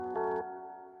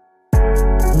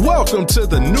Welcome to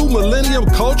the New Millennium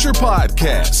Culture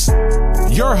Podcast.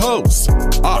 Your hosts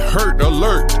are Hurt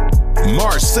Alert,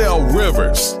 Marcel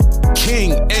Rivers,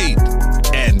 King 8,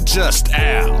 and Just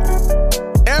Al.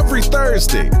 Every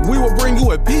Thursday, we will bring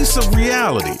you a piece of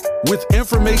reality with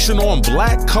information on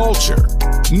Black culture,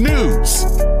 news,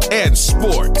 and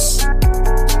sports.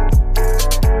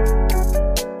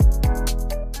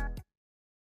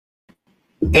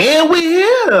 And we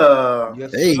here.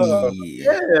 Yes, Hey, sir.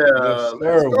 Yeah. Yes,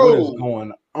 sir. What is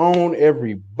going on,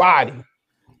 everybody?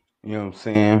 You know what I'm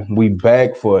saying? We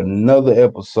back for another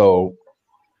episode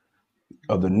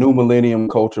of the New Millennium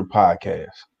Culture Podcast.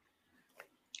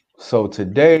 So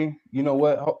today, you know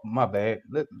what? Oh, my bad.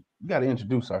 We got to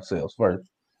introduce ourselves first.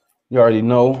 You already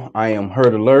know I am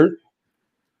Hurt Alert.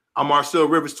 I'm Marcel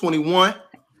Rivers 21.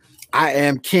 I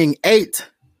am King 8.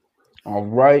 All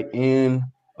right, and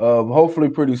hopefully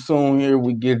pretty soon here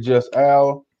we get Just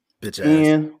Al Bitch ass.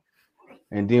 in,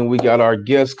 and then we got our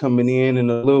guests coming in a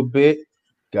little bit.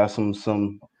 Got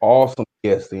some awesome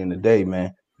guests in today,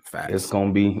 man. Facts. It's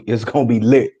gonna be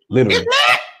lit, literally.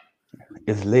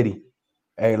 It's litty.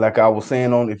 Hey, like I was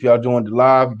saying if y'all joined the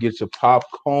live, get your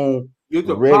popcorn. Get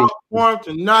the ready. popcorn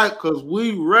tonight because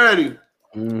we ready.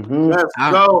 Mm-hmm. Let's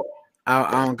go.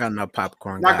 I don't got no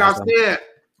popcorn. Like guys. I said,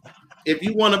 if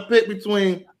you want to pick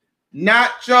between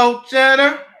nacho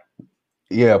cheddar,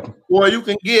 Yeah. or you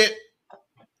can get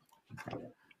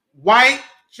white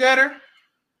cheddar.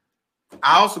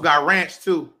 I also got ranch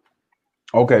too.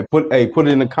 Okay. Put it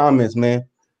in the comments, man.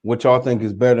 What y'all think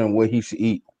is better and what he should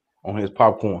eat on his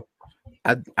popcorn.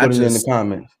 I Put it in the just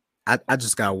comments. I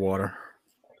just got water.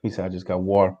 He said, I just got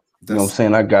water. You know That's- what I'm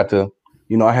saying? I got to,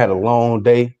 I had a long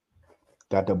day.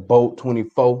 Got the boat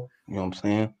 24. You know what I'm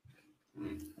saying?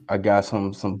 I got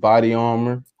some body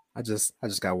armor. I just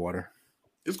got water.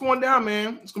 It's going down,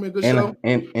 man. It's gonna be a good And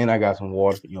show. and I got some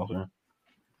water. You know what I'm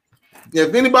Yeah,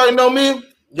 if anybody know me,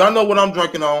 y'all know what I'm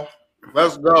drinking on.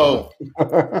 Let's go.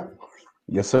 saying?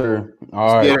 Yes, sir.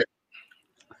 All right. Yeah.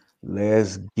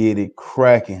 Let's get it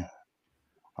cracking.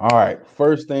 All right.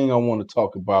 First thing I want to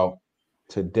talk about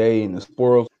today in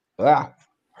the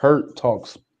Hurt Talk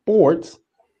Sports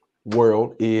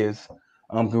world is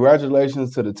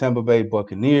congratulations to the Tampa Bay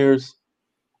Buccaneers.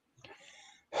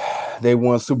 They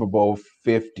won Super Bowl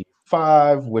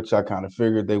 55, which I kind of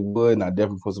figured they would, and I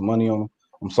definitely put some money on them.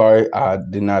 I'm sorry, I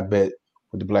did not bet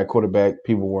with the black quarterback.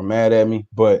 People were mad at me,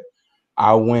 but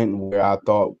I went where I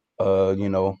thought,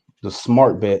 the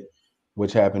smart bet,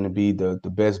 which happened to be the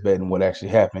best bet and what actually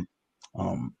happened.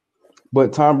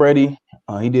 But Tom Brady,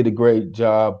 he did a great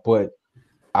job, but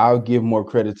I'll give more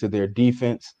credit to their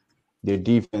defense. Their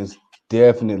defense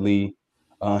definitely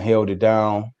held it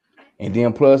down. And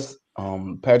then plus,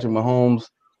 Patrick Mahomes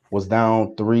was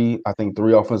down three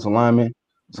offensive linemen.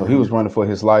 So he was running for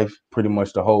his life pretty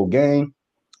much the whole game.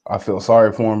 I felt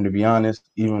sorry for him, to be honest.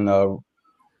 Even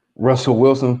Russell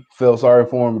Wilson felt sorry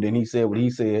for him. Then he said what he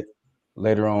said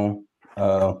later on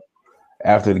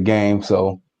after the game.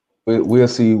 So we'll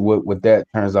see what that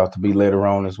turns out to be later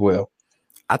on as well.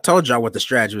 I told y'all what the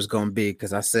strategy was gonna be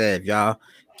because I said if y'all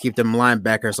keep them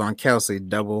linebackers on Kelsey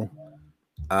double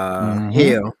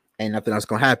hill, ain't nothing else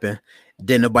gonna happen.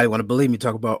 Then nobody want to believe me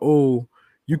talk about, oh,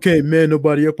 you can't man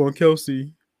nobody up on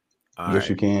Kelsey. Yes,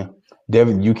 you can.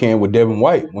 Devin, you can with Devin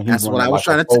White when he's That's what I was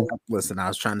trying to tell. Listen, I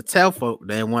was trying to tell folk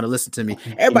they didn't want to listen to me.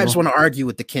 Everybody just want to argue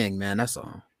with the king, man. That's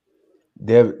all.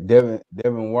 Devin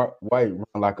White run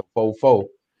like a 4-4.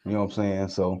 You know what I'm saying?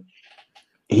 So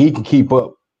he can keep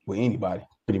up with anybody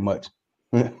pretty much.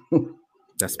 Hey,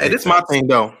 this is my thing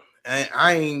though. And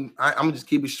I'm gonna just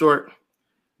keep it short.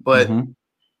 But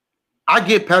I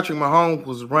get Patrick Mahomes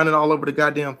was running all over the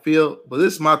goddamn field, but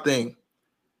this is my thing.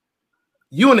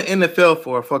 You in the NFL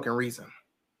for a fucking reason.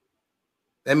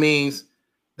 That means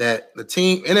that the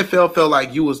team NFL felt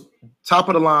like you was top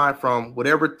of the line from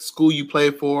whatever school you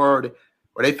played for,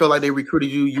 or they felt like they recruited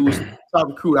you. You was top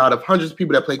recruit out of hundreds of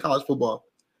people that play college football.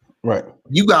 Right.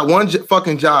 You got one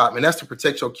fucking job, and that's to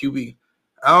protect your QB.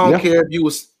 I don't care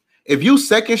if you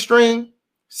second string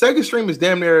is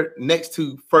damn near next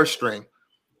to first string.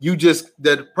 You just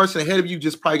the person ahead of you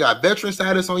just probably got veteran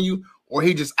status on you, or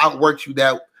he just outworked you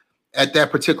at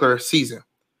that particular season.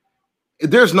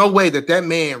 There's no way that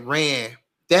man ran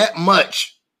that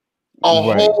much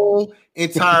whole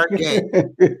entire game.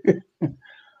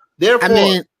 Therefore, I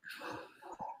mean,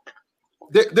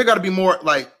 there got to be more.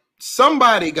 Like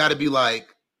somebody got to be like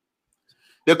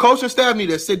the coaching staff need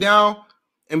to sit down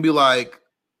and be like,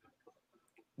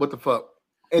 "What the fuck?"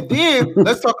 And then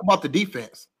let's talk about the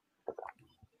defense.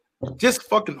 Just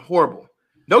fucking horrible.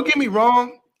 Don't get me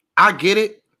wrong. I get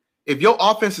it. If your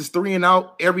offense is 3 and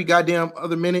out every goddamn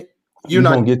other minute, you're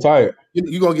gonna get tired.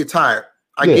 You're gonna get tired.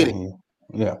 I get it.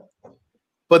 Yeah.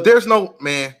 But there's no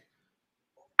man.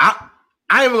 I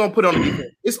ain't even gonna put on the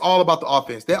defense. It's all about the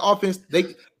offense. That offense,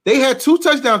 they had 2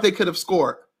 touchdowns they could have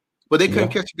scored, but they couldn't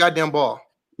catch a goddamn ball.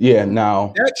 Yeah,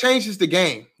 now that changes the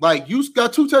game. Like you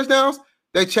got 2 touchdowns,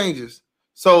 that changes.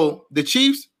 So the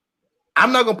Chiefs,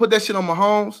 I'm not gonna put that shit on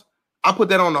Mahomes. I put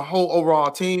that on the whole overall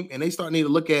team, and they start need to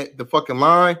look at the fucking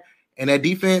line and that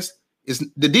defense.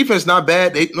 The defense not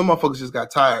bad. No motherfuckers just got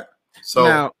tired. So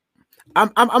now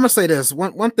I'm gonna say this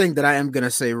one thing that I am gonna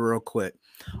say real quick.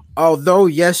 Although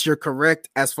yes, you're correct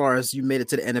as far as you made it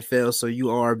to the NFL, so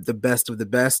you are the best of the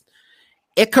best.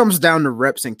 It comes down to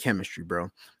reps and chemistry,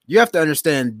 bro. You have to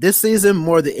understand this season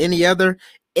more than any other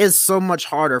is so much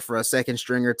harder for a second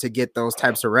stringer to get those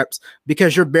types of reps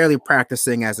because you're barely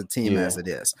practicing as a team as it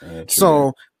is.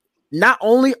 So not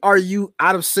only are you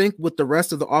out of sync with the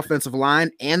rest of the offensive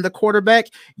line and the quarterback,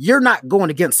 you're not going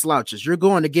against slouches. You're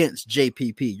going against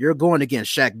JPP. You're going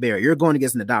against Shaq Barrett. You're going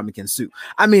against Ndamukong Suh.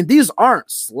 I mean, these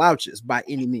aren't slouches by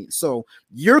any means. So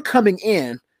you're coming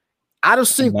in out of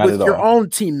sync with your own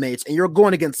teammates, and you're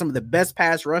going against some of the best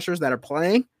pass rushers that are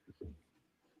playing.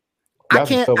 I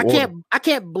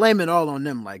can't blame it all on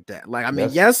them like that. Like, I mean,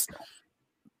 yes,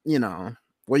 you know,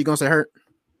 what are you gonna say, Hurt?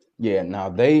 Yeah, now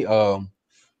they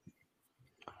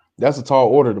that's a tall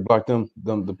order to block them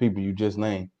the people you just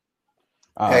named.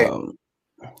 Hey,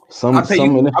 I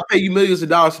pay you millions of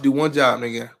dollars to do one job,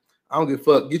 nigga. I don't give a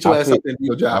fuck. Get your ass up there and do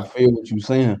your job. I feel what you're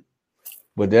saying,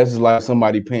 but that's like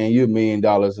somebody paying you $1 million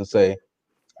and say,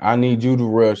 "I need you to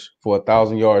rush for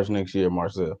 1,000 yards next year,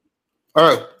 Marcel."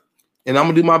 All right, and I'm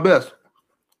gonna do my best.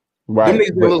 Right. Them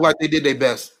niggas look like they did their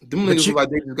best. Them niggas look like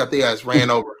they just got their ass ran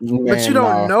over. But you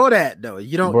don't know that though.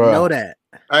 You don't know that.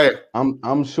 Hey,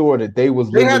 I'm sure that they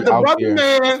was. They had the brother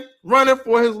man running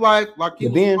for his life like he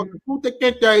was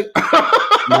fucking.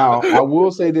 Now I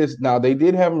will say this. Now they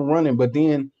did have him running, but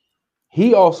then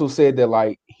he also said that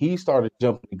like he started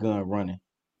jumping the gun running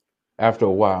after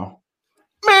a while.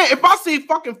 Man, if I see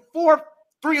fucking 4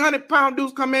 300-pound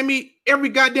dudes come at me every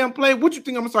goddamn play, what you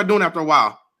think I'm gonna start doing after a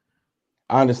while?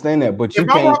 I understand that, but if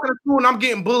I'm walking the school and I'm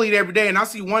getting bullied every day and I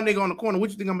see one nigga on the corner, what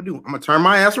you think I'm gonna do? I'm gonna turn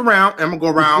my ass around and I'm gonna go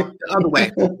around the other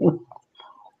way.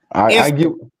 I get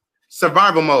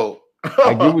survival mode.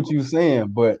 I get what you're saying,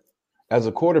 but as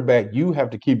a quarterback, you have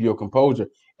to keep your composure.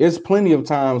 It's plenty of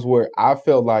times where I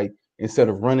felt like instead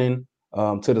of running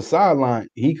to the sideline,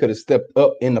 he could have stepped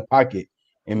up in the pocket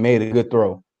and made a good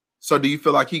throw. So do you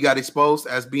feel like he got exposed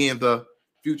as being the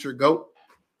future GOAT?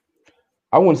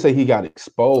 I wouldn't say he got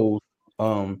exposed.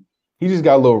 He just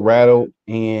got a little rattled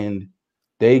and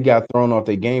they got thrown off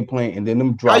their game plan, and then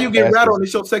them dropped. How you get rattled?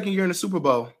 It's your second year in the Super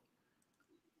Bowl.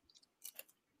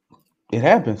 It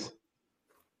happens.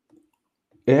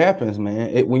 It happens,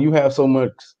 man. When you have so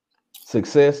much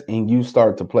success and you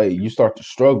start to play, you start to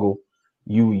struggle,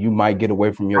 you might get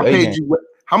away from your A game.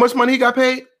 How much money he got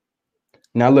paid?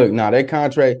 Now look, that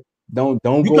contract, don't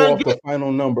go off the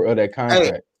final number of that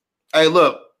contract. Hey,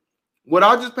 look, what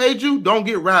I just paid you, don't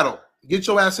get rattled. Get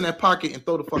your ass in that pocket and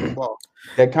throw the fucking ball.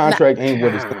 That contract ain't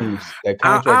what it seems. That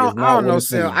contract is not. I don't know,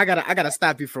 Sil. I gotta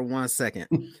stop you for 1 second.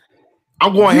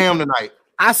 I'm going ham tonight.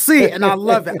 I see it and I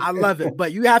love it. I love it.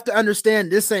 But you have to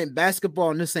understand this ain't basketball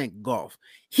and this ain't golf.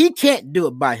 He can't do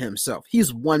it by himself.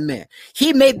 He's one man.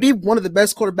 He may be one of the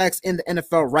best quarterbacks in the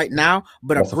NFL right now,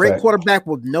 but a great quarterback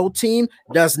with no team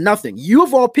does nothing. You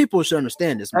of all people should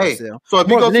understand this, Marcel. So if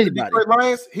he goes to the Detroit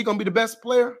Lions, he gonna be the best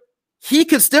player? He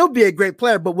could still be a great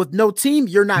player, but with no team,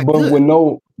 you're not good.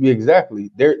 With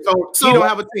exactly. So he don't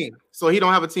have a team. So he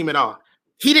don't have a team at all.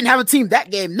 He didn't have a team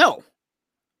that game. No.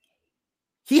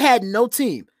 He had no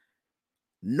team.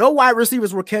 No wide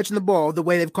receivers were catching the ball the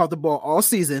way they've caught the ball all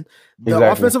season.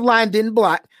 The offensive line didn't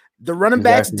block. The running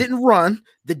backs didn't run.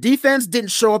 The defense didn't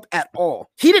show up at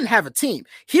all. He didn't have a team.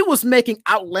 He was making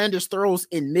outlandish throws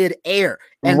in midair,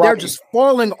 and they're just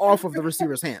falling off of the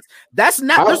receiver's hands. There's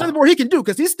nothing more he can do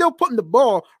because he's still putting the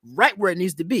ball right where it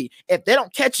needs to be. If they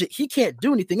don't catch it, he can't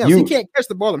do anything else. He can't catch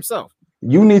the ball himself.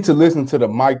 You need to listen to the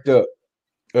mic'd up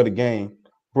of the game.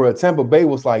 Bro, Tampa Bay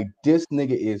was like, this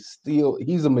nigga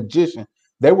he's a magician.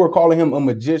 They were calling him a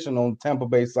magician on Tampa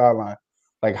Bay sideline.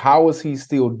 Like, how is he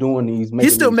still doing these?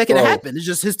 He's still making it happen. It's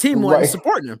just his team wasn't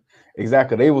supporting him.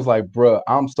 Exactly. They was like, bro,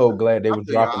 I'm so glad they were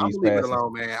dropping these passes. Leave it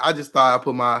alone, man. I just thought I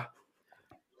put my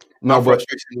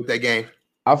frustration with that game.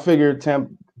 I figured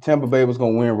Tampa Bay was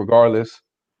going to win regardless.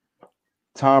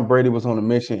 Tom Brady was on a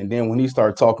mission, and then when he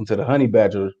started talking to the Honey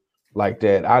Badger like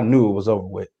that, I knew it was over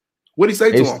with. What did he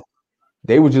say to him?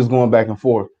 They were just going back and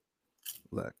forth.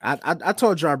 Look, I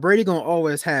told y'all Brady gonna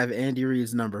always have Andy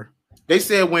Reid's number. They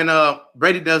said when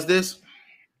Brady does this,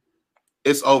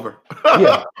 it's over.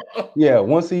 yeah.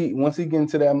 Once he get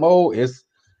into that mode,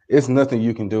 it's nothing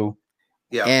you can do.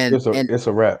 Yeah, and it's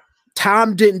a wrap.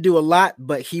 Tom didn't do a lot,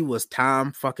 but he was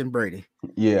Tom fucking Brady.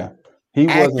 Yeah, he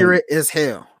accurate as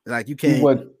hell. Like you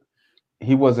can't.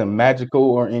 He wasn't magical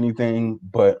or anything,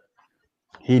 but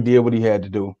he did what he had to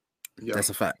do. Yeah.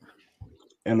 That's a fact.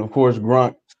 And of course,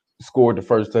 Gronk scored the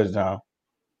first touchdown.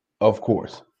 Of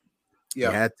course.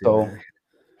 Yeah.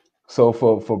 So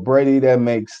for Brady, that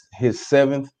makes his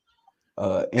 7th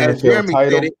NFL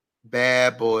title. Said it,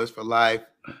 bad boys for life.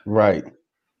 Right.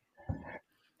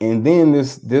 And then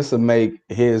this will make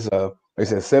his they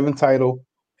said 7th title,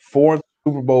 4th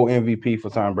Super Bowl MVP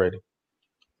for Tom Brady.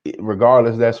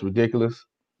 Regardless, that's ridiculous.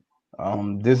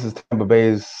 This is Tampa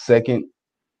Bay's 2nd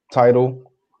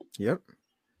title. Yep.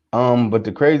 But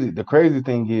the crazy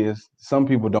thing is, some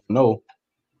people don't know,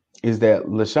 is that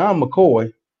LaShawn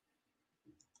McCoy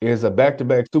is a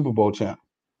back-to-back Super Bowl champ.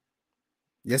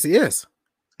 Yes, he is.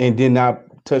 And did not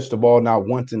touch the ball not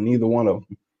once in neither one of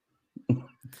them.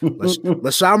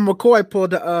 LaShawn McCoy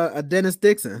pulled a Dennis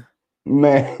Dixon.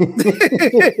 Man.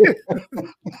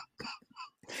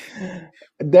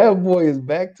 That boy is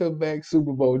back-to-back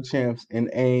Super Bowl champs and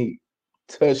ain't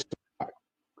touched the rock.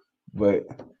 But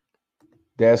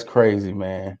that's crazy,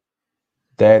 man.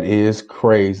 That is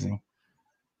crazy.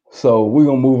 So we're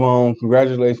going to move on.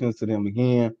 Congratulations to them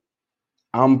again.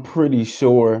 I'm pretty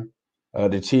sure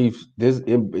the Chiefs,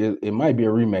 it might be a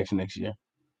rematch next year,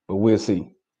 but we'll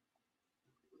see.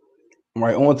 All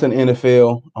right, on to the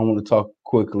NFL. I want to talk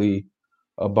quickly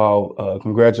about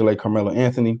congratulate Carmelo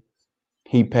Anthony.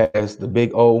 He passed the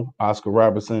big O, Oscar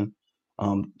Robertson,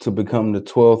 to become the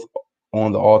 12th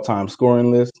on the all-time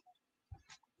scoring list.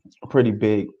 A pretty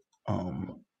big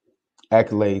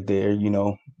accolade there,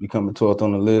 becoming 12th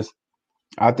on the list.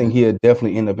 I think he'll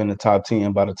definitely end up in the top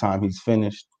 10 by the time he's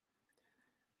finished.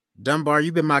 Dunbar,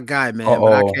 you've been my guy, man.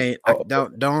 But I can't.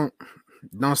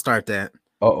 Don't start that.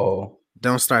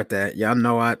 Don't start that. Y'all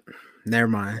know what? Never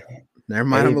mind. I'm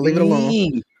gonna leave it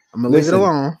alone. Leave it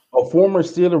alone. A former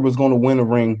Steeler was going to win a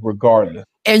ring regardless.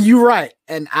 And you're right.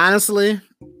 And honestly,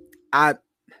 I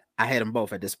had them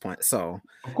both at this point. So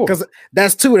because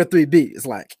that's 2 of the 3 beats.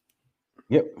 Like,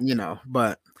 yep.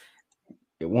 But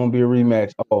it won't be a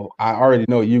rematch. I already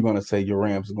know you're going to say your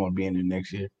Rams are going to be in there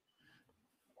next year,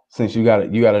 since you got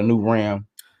a new Ram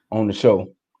on the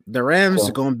show. The Rams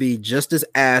are going to be just as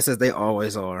ass as they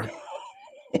always are.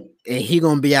 And he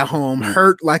going to be at home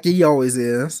hurt like he always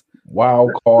is.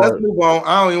 Wild card. Let's move on.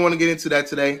 I don't even want to get into that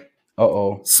today.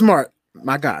 Smart,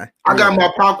 my guy. I got my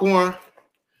popcorn.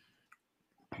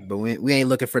 But we ain't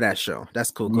looking for that show.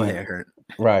 That's cool. Go ahead, Hurt.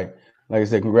 Right. Like I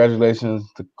said, congratulations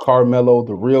to Carmelo,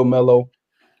 the real Melo.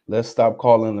 Let's stop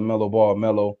calling the Melo Ball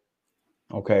Melo.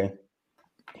 Okay.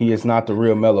 He is not the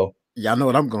real Melo. Y'all know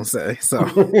what I'm going to say. So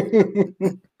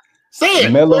say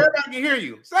it. Melo. So everybody can hear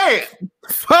you. Say it.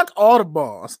 Fuck all the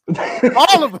balls.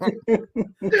 All of them.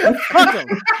 Fuck them.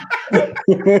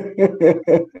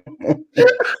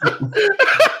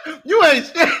 You ain't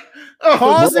shit.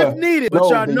 Pause if needed, but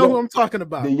y'all know who I'm talking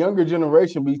about. The younger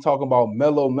generation be talking about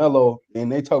Melo,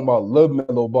 and they talking about Lil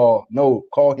Melo Ball. No,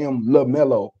 call him Lil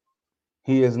Melo.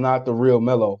 He is not the real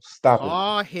Melo. Stop it.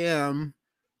 Call him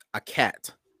a cat.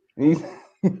 See,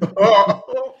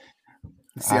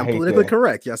 I'm politically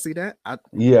correct. Y'all see that?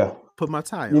 Yeah. Put my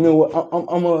tie on. You know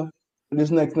what? This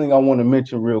next thing I want to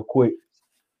mention real quick.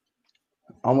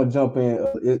 I'm gonna jump in.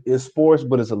 It's sports,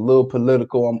 but it's a little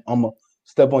political. I'm gonna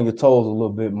step on your toes a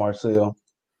little bit, Marcel.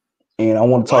 And I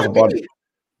want to talk about it.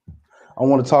 I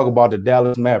want to talk about the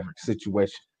Dallas Mavericks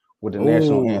situation with the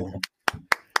national anthem.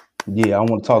 Yeah, I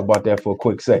want to talk about that for a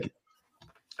quick second.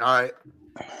 All right.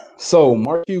 So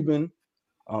Mark Cuban,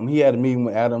 he had a meeting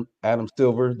with Adam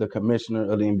Silver, the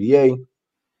commissioner of the NBA.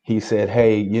 He said,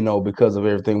 hey, because of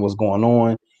everything was going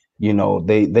on,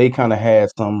 they kind of had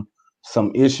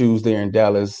some issues there in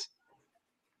Dallas.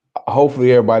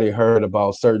 Hopefully everybody heard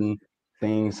about certain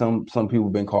things. Some people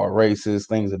have been called racist,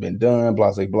 things have been done,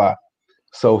 blah, blah, blah.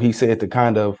 So he said to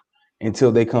kind of,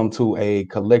 until they come to a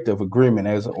collective agreement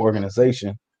as an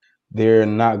organization, they're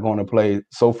not going to play.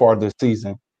 So far this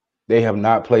season, they have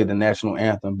not played the national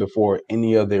anthem before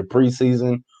any of their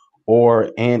preseason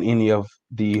and any of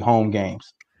the home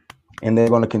games. And they're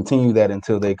going to continue that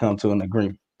until they come to an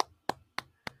agreement.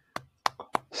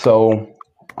 So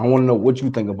I want to know what you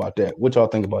think about that. What y'all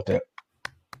think about that?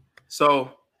 So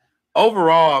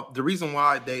overall, the reason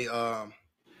why they,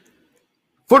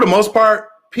 for the most part,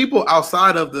 people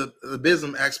outside of the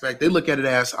business aspect, they look at it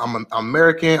as I'm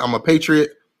American, I'm a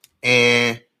patriot,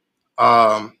 and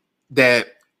that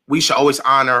we should always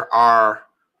honor our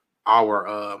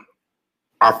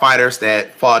our fighters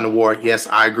that fought in the war. Yes,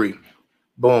 I agree.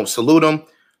 Boom. Salute them.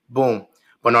 Boom.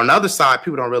 But on the other side,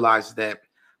 people don't realize that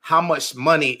how much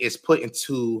money is put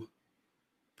into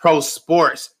pro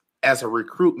sports as a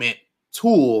recruitment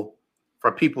tool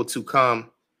for people to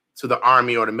come to the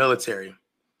army or the military.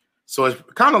 So it's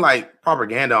kind of like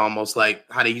propaganda, almost like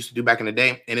how they used to do back in the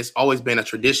day. And it's always been a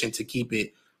tradition to keep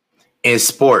it in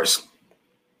sports.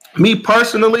 Me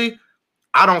personally,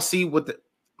 I don't see what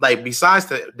besides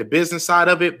the business side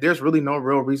of it, there's really no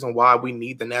real reason why we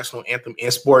need the national anthem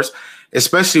in sports,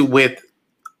 especially with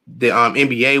the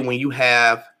NBA, when you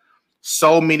have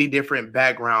so many different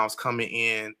backgrounds coming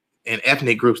in and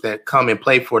ethnic groups that come and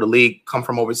play for the league, come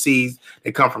from overseas,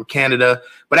 they come from Canada.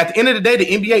 But at the end of the day, the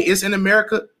NBA is in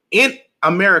America.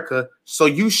 So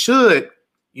you should,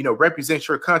 represent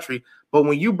your country. But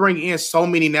when you bring in so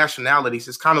many nationalities,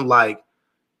 it's kind of like,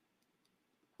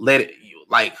 I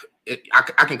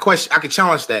can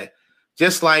challenge that.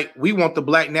 Just like we want the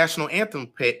Black national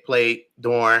anthem played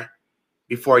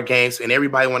before games, and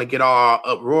everybody want to get all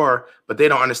uproar, but they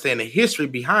don't understand the history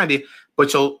behind it.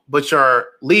 But your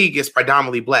league is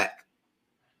predominantly Black.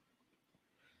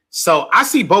 So I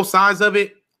see both sides of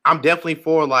it. I'm definitely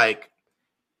for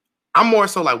I'm more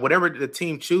so like whatever the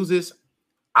team chooses,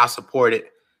 I support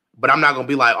it. But I'm not gonna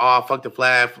be like, oh, fuck the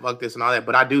flag, fuck this and all that.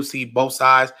 But I do see both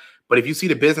sides. But if you see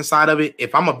the business side of it,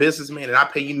 if I'm a businessman and I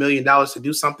pay you $1 million to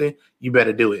do something, you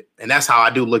better do it. And that's how I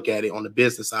do look at it on the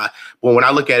business side. But when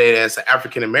I look at it as an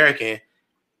African American,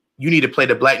 you need to play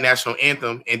the Black national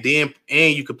anthem, and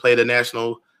you could play the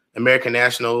American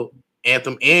national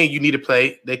anthem, and you need to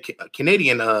play the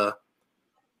Canadian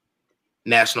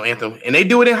national anthem. And they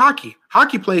do it in hockey.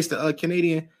 Hockey plays the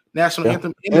Canadian national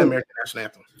anthem and the American national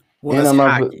anthem. Well,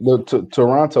 and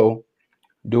Toronto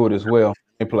do it as well.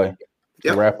 They play.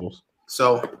 Yep. The Raffles.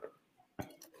 So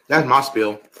that's my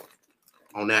spiel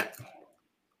on that.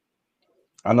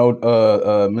 I know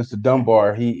Mr.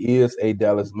 Dunbar, he is a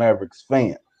Dallas Mavericks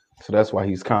fan. So that's why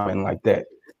he's commenting like that.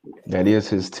 That is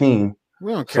his team.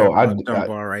 We don't care about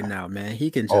Dunbar right now, man. He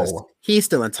can just he's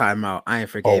still in timeout. I ain't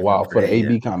forgetting. Oh wow, for the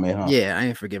AB comment, huh? Yeah, I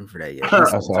ain't forgetting for that yet.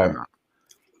 That's all right.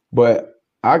 But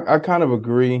I kind of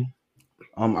agree.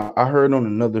 I heard on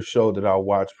another show that I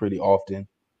watch pretty often.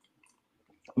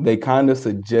 They kind of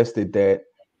suggested that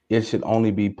it should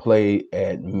only be played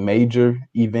at major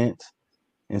events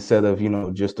instead of,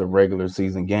 just the regular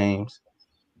season games.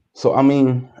 So, I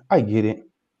mean, I get it.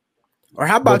 Or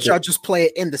how about y'all just play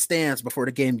it in the stands before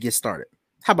the game gets started?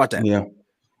 How about that? Yeah.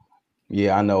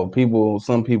 Yeah, I know.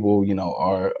 Some people,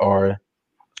 are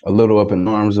a little up in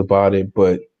arms about it,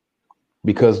 but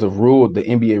because the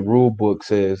NBA rule book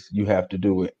says you have to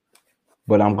do it.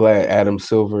 But I'm glad Adam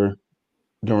Silver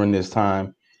during this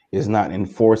time is not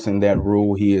enforcing that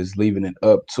rule. He is leaving it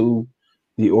up to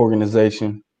the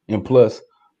organization. And plus,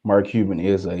 Mark Cuban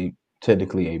is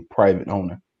technically a private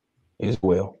owner as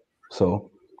well. So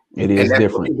it is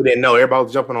different. People didn't know. Everybody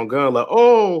was jumping on gun like,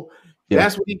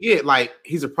 that's what he get. Like,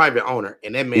 he's a private owner,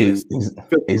 and that man is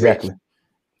exactly.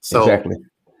 So the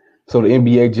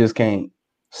NBA just can't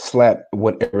slap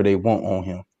whatever they want on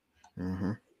him.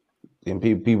 Mm-hmm. And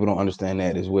people don't understand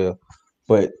that as well.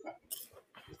 But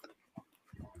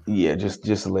yeah, just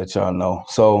to let y'all know.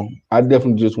 So I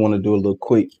definitely just want to do a little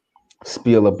quick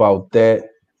spiel about that,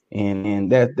 and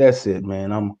that's it,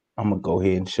 man. I'm gonna go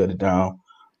ahead and shut it down.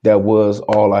 That was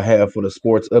all I have for the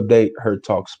sports update. Hurt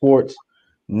Talk Sports.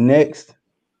 Next,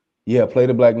 play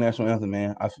the Black national anthem,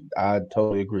 man. I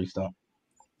totally agree, Stump.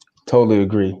 Totally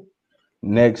agree.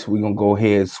 Next, we're gonna go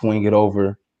ahead and swing it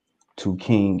over to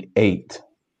King 8.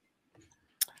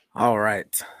 All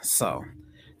right, so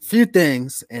few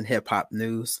things in hip hop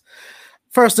news.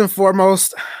 First and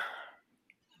foremost,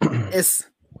 it's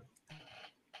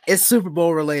Super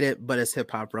Bowl related, but it's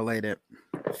hip hop related.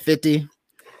 50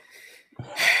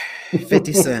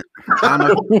 Cent. I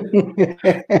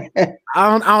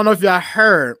don't know if y'all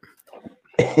heard.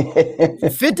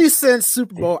 50 Cent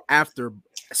Super Bowl after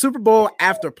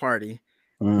party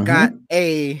got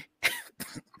an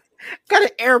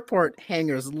airport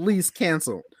hangar's lease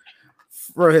canceled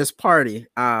for his party,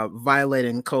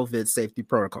 violating COVID safety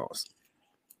protocols.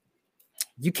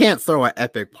 You can't throw an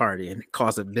epic party and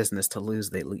cause a business to lose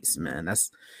their lease, man.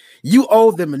 You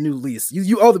owe them a new lease.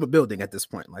 You owe them a building at this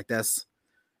point. Like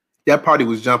that party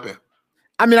was jumping.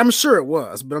 I mean, I'm sure it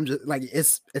was, but I'm just like,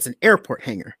 it's an airport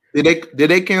hangar. Did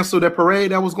they cancel that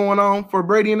parade that was going on for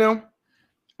Brady and them?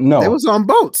 No, it was on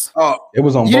boats. Oh, it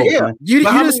was on boats. Yeah. You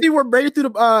didn't see where Brady threw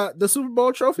the Super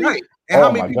Bowl trophy? Right. And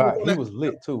how many people he was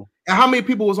lit too. And how many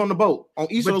people was on the boat, on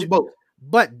each of those boats?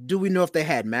 But do we know if they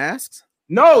had masks?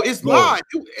 No, it's live.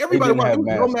 Everybody was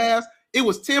no mask. It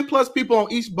was 10 plus people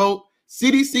on each boat.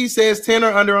 CDC says 10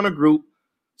 or under on a group.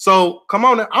 So come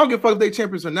on, I don't give a fuck if they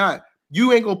champions or not.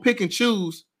 You ain't gonna pick and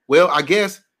choose. Well, I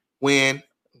guess when.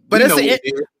 But we know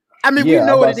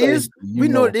what it is. We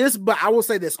know what it is. But I will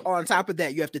say this: on top of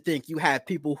that, you have to think you have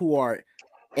people who are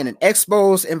in an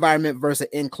exposed environment versus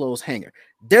an enclosed hangar.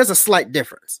 There's a slight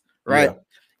difference, right? Yeah.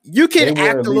 You can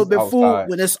act a little bit fool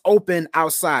when it's open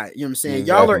outside. You know what I'm saying?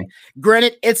 Exactly. Y'all are,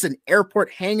 granted, it's an airport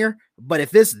hangar, but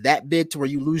if it's that big to where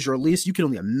you lose your lease, you can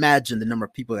only imagine the number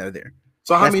of people that are there.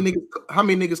 So how many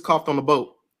niggas coughed on the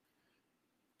boat?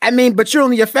 I mean, but you're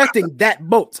only affecting that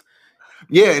boat.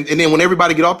 Yeah, and then when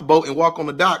everybody get off the boat and walk on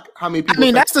the dock, how many people? I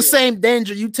mean, that's the same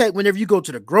danger you take whenever you go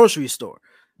to the grocery store.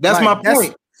 That's my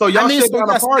point. So y'all shut down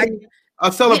a party,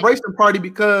 a celebration party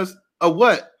because of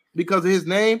what? Because of his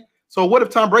name? So what if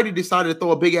Tom Brady decided to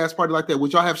throw a big ass party like that?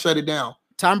 Would y'all have shut it down?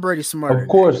 Tom Brady's smarter. Of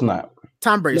course not.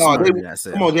 Tom Brady's smarter than that.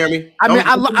 Come on, Jeremy. I mean,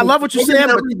 I love what you're saying,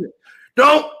 but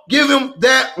don't give him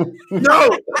that.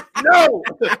 No.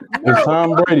 It's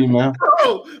Tom Brady, man.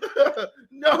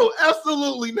 No,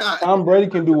 absolutely not. Tom Brady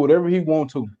can do whatever he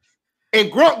wants to. And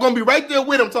Gronk gonna be right there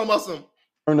with him talking about something.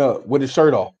 Turn up with his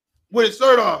shirt off.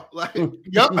 Like,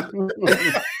 yup.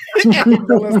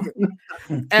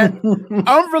 And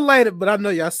unrelated, but I know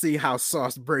y'all see how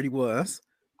sauce Brady was.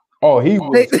 Oh, he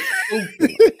was.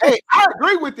 Hey, I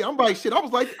agree with you. I'm like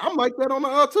that on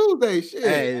the Tuesday. Shit.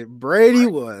 Hey, Brady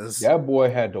was. That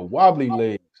boy had the wobbly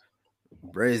legs.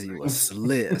 Brady was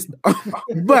slizzed.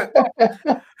 But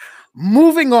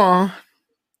moving on,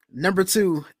 number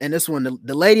 2, and this one,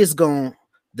 the lady's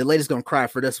gonna cry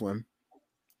for this one.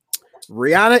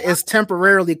 Rihanna is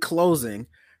temporarily closing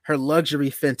her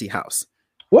luxury Fenty house.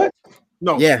 What?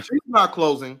 No, she's not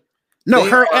closing. No,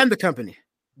 and the company.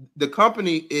 The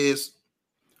company is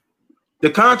the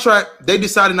contract. They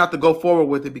decided not to go forward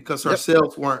with it because her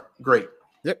sales weren't great.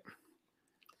 Yep.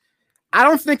 I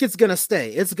don't think it's gonna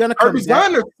stay. It's gonna come. Her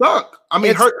designer suck. I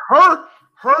mean,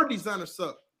 her designer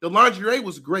sucked. The lingerie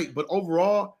was great, but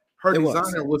overall, her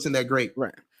designer wasn't that great.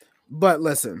 Right. But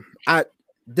listen,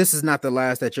 this is not the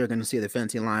last that you're gonna see the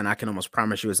Fenty line. I can almost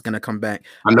promise you it's gonna come back.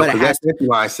 I know, but that Fenty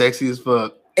line sexy as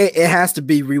fuck. It has to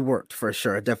be reworked for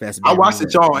sure. It definitely has to be. I watched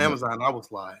it y'all on Amazon. I was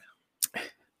lying.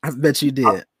 I bet you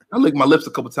did. I licked my lips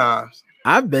a couple times.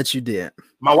 I bet you did.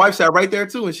 My wife sat right there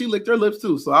too, and she licked her lips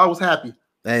too. So I was happy.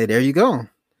 Hey, there you go.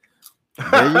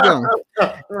 There you go.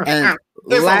 And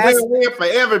it's a win for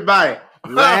everybody.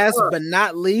 Last but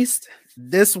not least,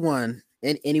 this one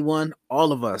and anyone,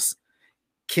 all of us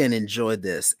can enjoy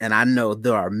this. And I know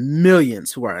there are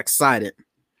millions who are excited.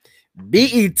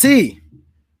 BET.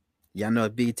 Y'all know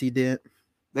what BET did?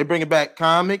 They bring it back.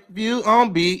 Comic View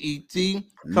on BET.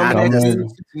 Not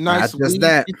just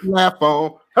that. Laugh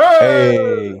on.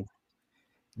 Hey.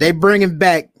 They bringing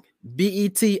back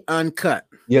BET Uncut.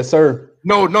 Yes, sir.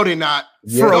 No, they're not.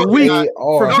 For a week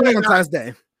for Valentine's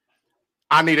Day.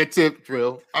 I need a tip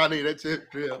drill.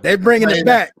 They bringing it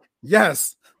back.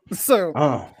 Yes. So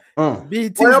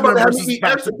BET. Well, I'm about to have to eat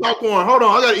extra popcorn. Hold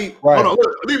on, I gotta eat. Right. Hold on,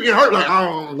 look, leave me hurt.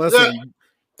 Like, listen.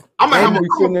 I'm gonna have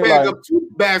a bag of 2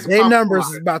 bags. Their numbers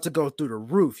is about to go through the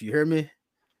roof. You hear me?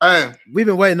 Hey, we've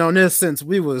been waiting on this since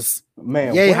we was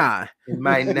high. It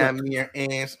might not be your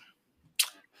ass.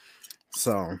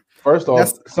 So first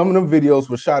off, some of them videos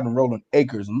were shot in Rolling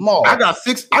Acres Mall. I got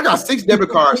six debit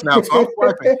cards now, so I'm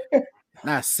swiping.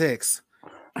 Not 6.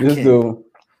 This dude.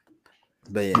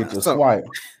 But yeah, get your swipe.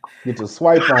 Get your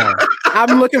swipe on.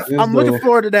 I'm looking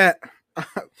forward to that.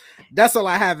 That's all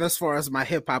I have as far as my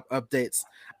hip hop updates.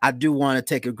 I do want to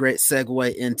take a great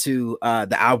segue into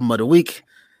the album of the week.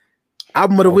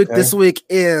 Album of the week this week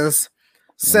is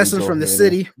Sessions from the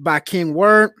City by King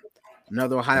Word,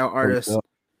 another Ohio artist. You know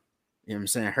what I'm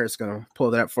saying? Hert's gonna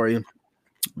pull that up for you.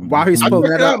 While he's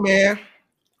pulling that up, man.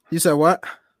 You said what?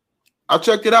 I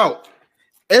checked it out.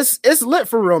 It's lit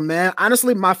for real, man.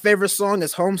 Honestly, my favorite song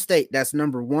is Home State. That's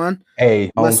number 1.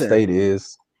 Hey, Home State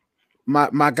is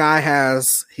my guy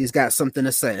he's got something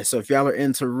to say. So if y'all are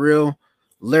into real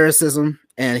lyricism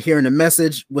and hearing the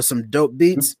message with some dope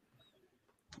beats,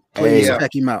 please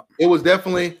check him out. It was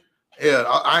definitely,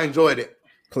 I enjoyed it.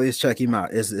 Please check him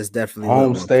out. It's definitely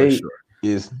Home State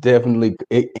is definitely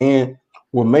and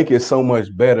what make it so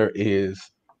much better is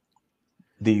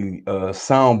the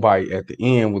soundbite at the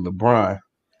end with LeBron.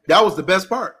 That was the best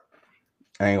part.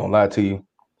 I ain't gonna lie to you.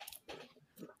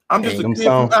 I'm just a kid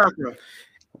from Africa.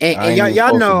 And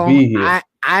y'all know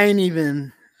I ain't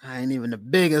even the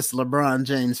biggest LeBron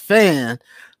James fan.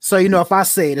 So if I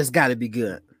say it, it's got to be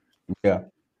good. Yeah,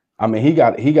 I mean he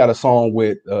got a song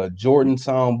with Jordan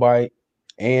soundbite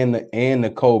and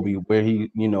the Kobe where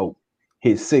he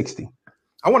hit 60.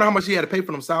 I wonder how much he had to pay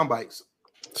for them sound bites.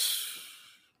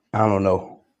 I don't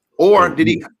know. Or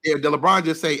did LeBron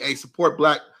just say, "Hey, support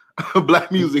black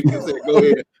music"? He said, "Go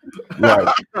ahead."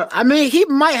 Right. I mean, he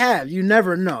might have. You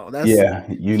never know.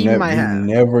 You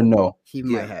never know. He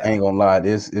might have. I ain't gonna lie.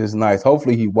 It's nice.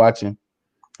 Hopefully he watching.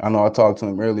 I know I talked to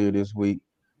him earlier this week.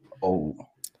 Oh.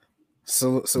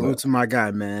 Salute to my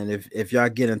guy, man. If y'all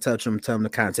get in touch with him, tell him to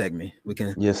contact me. We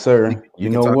can. Yes, sir. You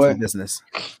know what? Business.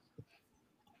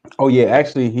 Oh yeah,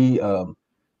 actually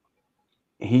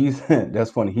he's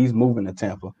that's funny. He's moving to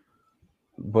Tampa,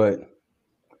 but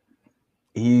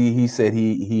he said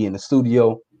he in the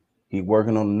studio. He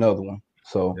working on another one.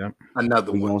 So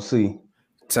another one. We gonna see.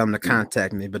 Tell him to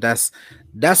contact me. But that's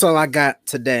all I got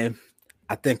today.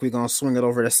 I think we're gonna swing it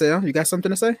over to Sale. You got something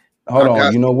to say? Hold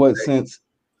on. You know what? Since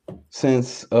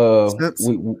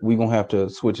we gonna have to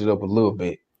switch it up a little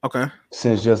bit. Okay.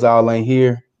 Since Just Al ain't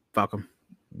here, fuck him.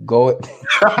 Go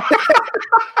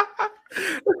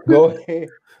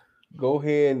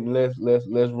ahead and let's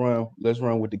run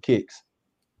with the kicks.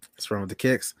 Let's run with the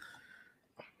kicks.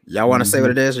 Y'all want to say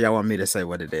what it is, or y'all want me to say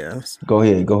what it is? Go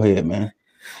ahead, man.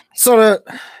 So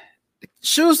the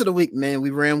shoes of the week, man. We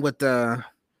ran with the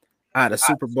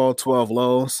Super Bowl 12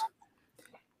 lows.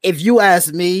 If you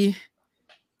ask me,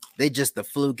 they just the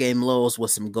flu game lows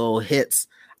with some gold hits.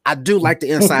 I do like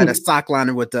the inside of sock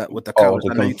liner with the covers.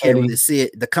 I know you can't really see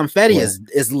it. The confetti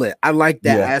is lit. I like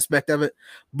that aspect of it.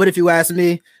 But if you ask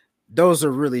me, those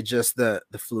are really just the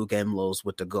flu game lows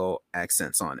with the gold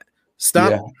accents on it.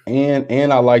 Stop. Yeah.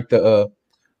 And I like the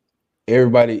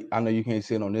everybody. I know you can't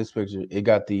see it on this picture. It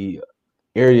got the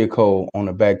area code on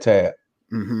the back tab.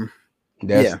 Mm-hmm.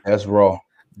 That's raw.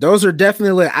 Those are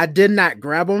definitely lit. I did not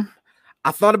grab them. I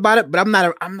thought about it, but I'm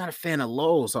not a fan of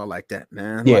lows all like that,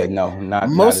 man. Yeah, like, not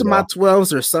most of my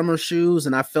 12s are summer shoes,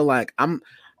 and I feel like I'm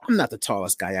not the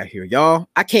tallest guy out here, y'all.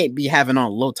 I can't be having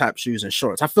on low top shoes and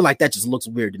shorts. I feel like that just looks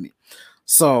weird to me.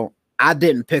 So I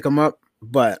didn't pick them up,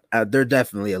 but they're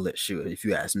definitely a lit shoe, if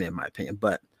you ask me, in my opinion.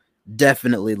 But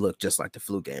definitely look just like the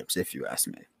flu games, if you ask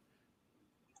me.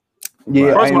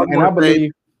 Yeah, and I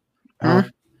believe. I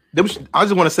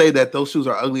just want to say that those shoes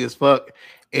are ugly as fuck,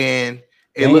 and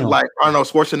it looked like Arnold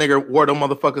Schwarzenegger wore them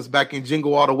motherfuckers back in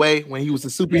Jingle All the Way when he was a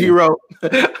superhero.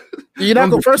 You're not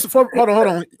going first. Hold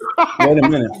on. Wait a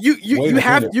minute.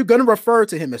 You're gonna refer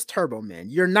to him as Turbo Man.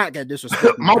 You're not gonna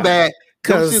disrespect. My bad.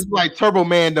 Because like Turbo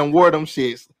Man done wore them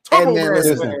shits.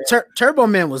 Turbo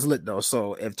Man was lit though.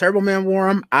 So if Turbo Man wore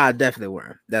them, I definitely wear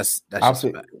them. That's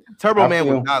Turbo Man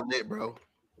was not lit, bro.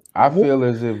 I feel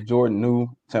as if Jordan knew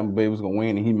Tampa Bay was gonna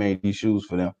win, and he made these shoes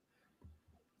for them.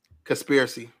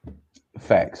 Conspiracy.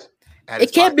 Facts.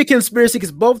 It can't be conspiracy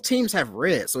because both teams have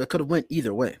red, so it could have went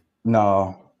either way.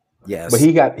 No. Yes. But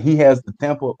he has the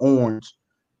Tampa orange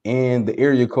and the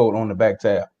area code on the back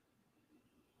tab.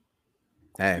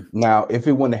 Hey. Now, if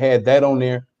it wouldn't have had that on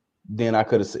there, then I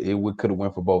could have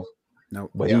went for both.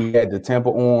 Nope. But he had the Tampa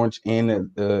orange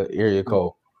and the area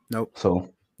code. Nope. So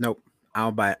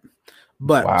I'll buy it.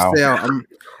 But still,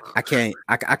 I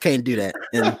can't do that.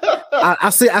 And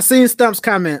I seen Stump's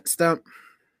comment. Stump.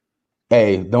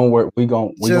 Hey, don't worry. We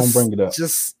gonna bring it up.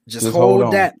 Just hold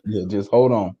on. That. Yeah, just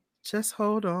hold on. Just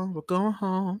hold on. We're going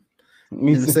home. You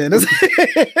know what I'm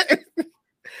saying?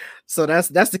 So that's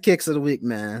the kicks of the week,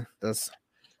 man. That's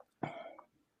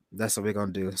what we're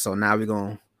gonna do. So now we're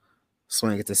gonna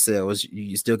swing it to sales.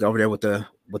 You still go over there with the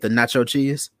nacho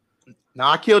cheese? No,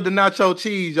 I killed the nacho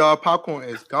cheese, y'all. Popcorn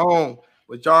is gone.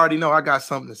 But y'all already know I got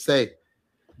something to say.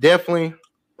 Definitely,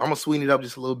 I'm gonna sweeten it up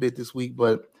just a little bit this week,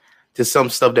 but just some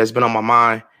stuff that's been on my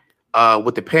mind.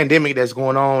 With the pandemic that's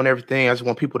going on and everything, I just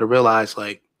want people to realize,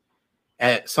 like,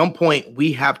 at some point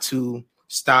we have to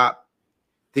stop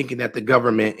thinking that the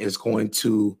government is going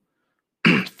to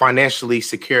financially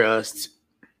secure us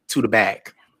to the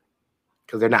bag,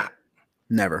 because they're not.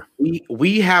 Never.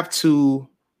 We have to,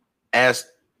 as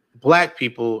Black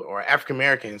people or African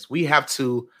Americans, we have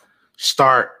to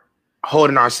start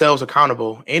holding ourselves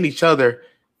accountable and each other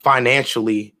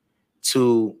financially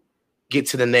to get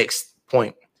to the next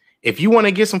point. If you want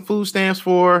to get some food stamps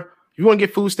for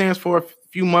a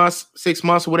few months, 6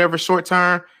 months, or whatever, short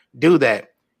term, do that.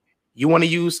 You want to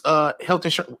use health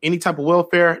insurance, any type of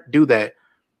welfare, do that.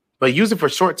 But use it for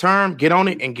short term, get on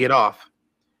it and get off.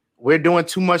 We're doing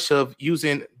too much of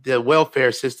using the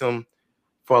welfare system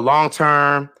for a long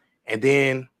term, and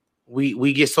then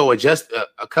we get so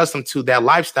accustomed to that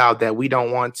lifestyle that we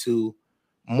don't want to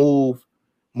move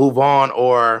on,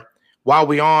 or while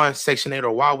we on Section 8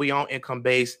 or while we on income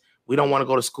base, we don't want to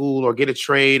go to school or get a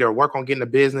trade or work on getting a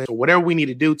business or whatever we need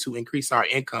to do to increase our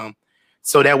income,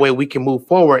 so that way we can move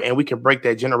forward and we can break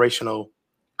that generational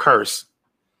curse.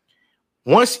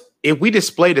 if we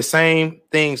display the same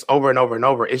things over and over and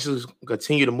over, it's just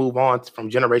continue to move on from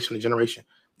generation to generation.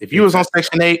 If you was on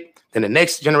Section 8, then the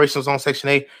next generation was on Section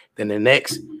 8, then the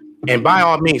next. And by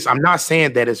all means, I'm not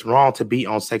saying that it's wrong to be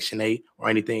on Section 8 or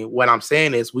anything. What I'm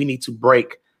saying is we need to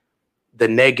break the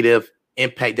negative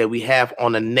impact that we have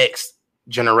on the next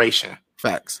generation.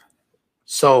 Facts.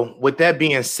 So with that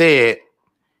being said,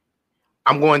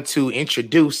 I'm going to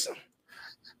introduce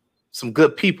some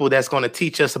good people that's going to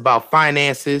teach us about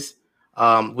finances.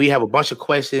 We have a bunch of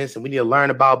questions and we need to learn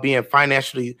about being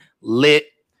financially lit.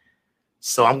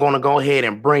 So I'm going to go ahead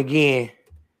and bring in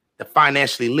the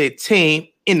financially lit team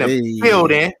in the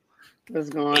building. What's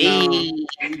going on?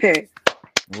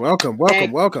 Welcome.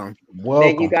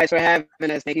 Thank you guys for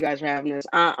having us.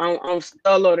 I'm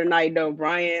solo tonight though.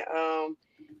 Brian,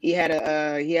 he has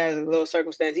a little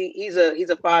circumstance. He's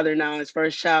a father now, his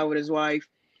first child with his wife,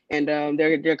 and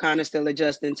they're kind of still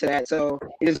adjusting to that. So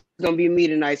it's gonna be me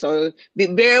tonight. So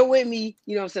bear with me.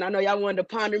 You know what I'm saying? I know y'all wanted to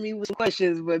ponder me with some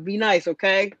questions, but be nice,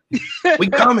 okay? We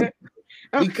coming.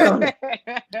 We coming.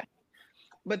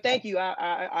 But thank you.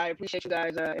 I appreciate you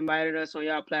guys invited us on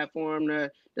y'all platform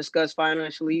to discuss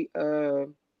financial literacy.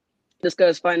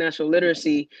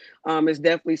 It's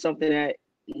definitely something that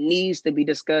needs to be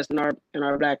discussed in our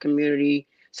Black community,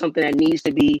 something that needs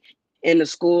to be in the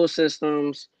school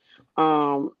systems.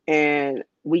 And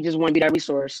we just want to be that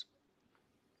resource.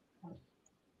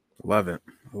 Love it.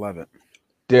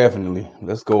 Definitely.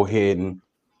 Let's go ahead and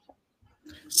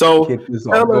kick this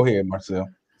off. Go ahead, Marcel.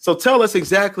 So tell us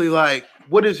exactly like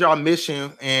what is your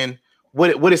mission and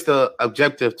what is the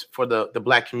objective for the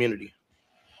Black community?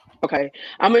 Okay,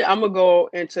 I'm gonna go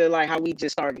into like how we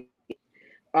just started.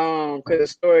 Because the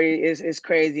story is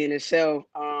crazy in itself.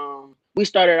 We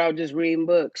started out just reading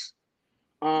books.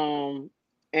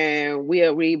 And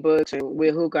we'll read books and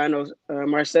we'll hookah. I know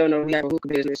Marcel knows we have a hookah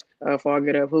business for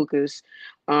Get Up Hookahs.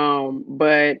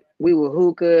 But we will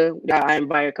hookah. I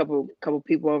invite a couple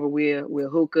people over. We'll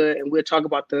hookah and we'll talk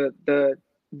about the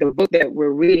book that we're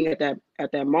reading at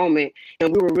that moment.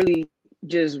 And we were really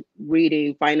just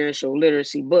reading financial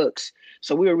literacy books.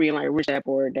 So we were reading like Rich Dad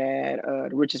Poor Dad,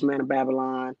 The Richest Man of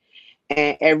Babylon.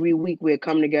 And every week we'd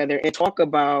come together and talk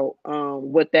about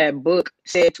what that book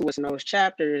said to us in those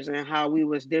chapters and how we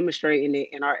was demonstrating it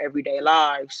in our everyday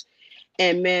lives.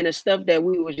 And man, the stuff that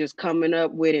we was just coming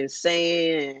up with and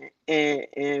saying,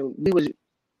 and we was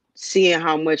seeing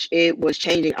how much it was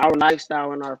changing our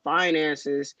lifestyle and our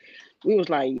finances. We was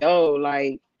like, yo,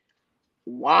 like,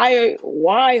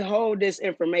 why hold this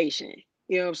information?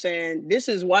 You know what I'm saying? This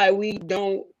is why we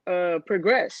don't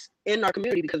progress in our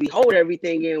community, because we hold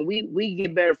everything in. We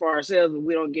get better for ourselves, but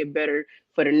we don't get better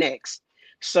for the next.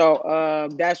 So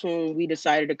that's when we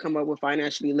decided to come up with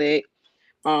Financially Lit.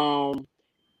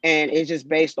 And it's just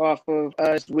based off of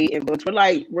us reading books.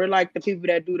 We're like the people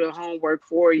that do the homework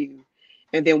for you.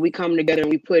 And then we come together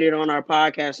and we put it on our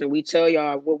podcast and we tell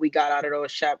y'all what we got out of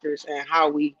those chapters and how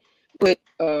we put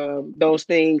those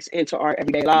things into our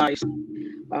everyday lives.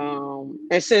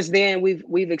 And since then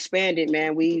we've expanded,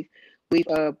 man. We've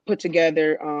put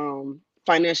together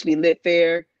Financially Lit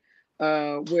Fair,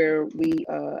 where we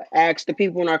ask the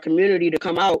people in our community to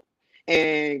come out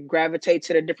and gravitate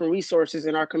to the different resources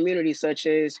in our community, such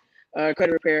as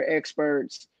credit repair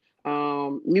experts,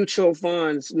 mutual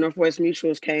funds. Northwest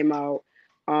Mutuals came out,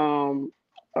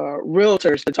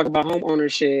 realtors to talk about home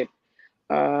ownership,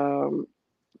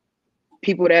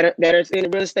 people that are in the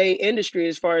real estate industry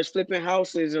as far as flipping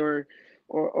houses or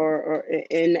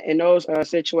in those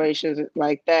situations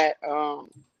like that,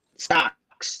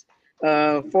 stocks,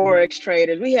 Forex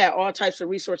traders. We had all types of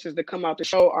resources to come out to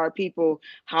show our people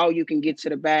how you can get to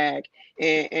the bag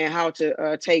and how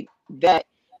to take that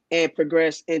and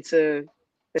progress into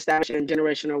establishing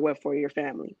generational wealth for your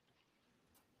family.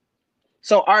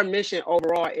 So our mission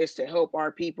overall is to help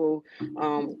our people.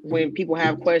 When people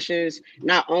have questions,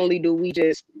 not only do we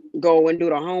just go and do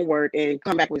the homework and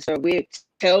come back with stuff, we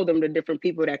tell them the different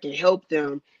people that can help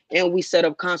them, and we set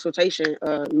up consultation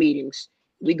meetings.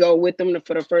 We go with them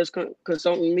for the first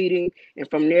consultant meeting, and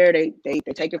from there they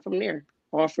take it from there,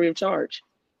 all free of charge.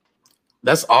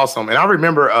 That's awesome. And I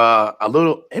remember I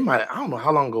don't know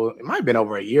how long ago, it might have been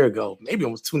over a year ago, maybe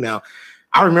almost 2 now.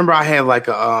 I remember I had like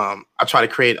I tried to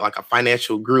create like a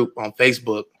financial group on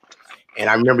Facebook, and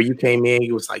I remember you came in,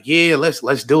 you was like, yeah,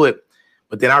 let's do it.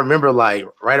 But then I remember like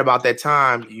right about that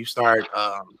time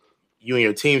you and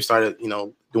your team started,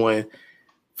 doing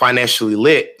Financially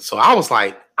Lit. So I was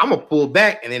like, I'm gonna pull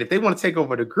back, and then if they want to take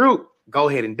over the group, go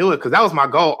ahead and do it, because that was my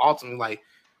goal ultimately. Like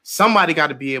somebody got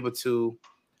to be able to.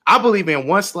 I believe in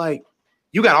once like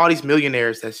you got all these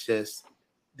millionaires that's just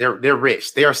they're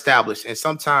rich, they're established, and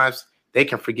sometimes they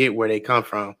can forget where they come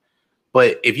from.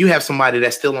 But if you have somebody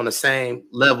that's still on the same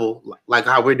level, like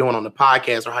how we're doing on the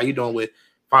podcast or how you're doing with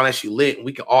Financially Lit,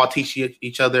 we can all teach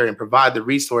each other and provide the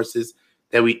resources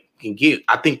that we can get.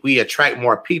 I think we attract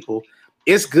more people.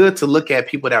 It's good to look at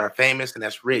people that are famous and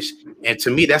that's rich. And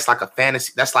to me, that's like a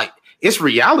fantasy. That's like, it's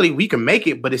reality. We can make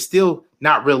it, but it's still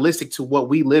not realistic to what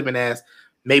we live in as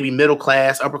maybe middle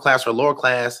class, upper class, or lower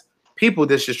class people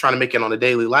that's just trying to make it on a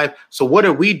daily life. So what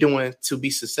are we doing to be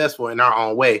successful in our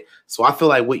own way? So I feel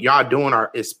like what y'all doing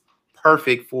is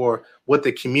perfect for what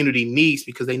the community needs,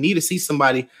 because they need to see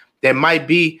somebody that might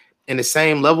be in the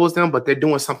same level as them, but they're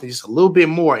doing something just a little bit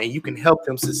more, and you can help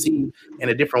them succeed in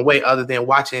a different way other than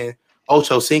watching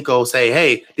Ocho Cinco say,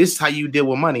 hey, this is how you deal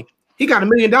with money. He got $1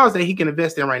 million that he can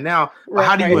invest in right now. But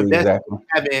how do you invest in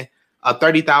having a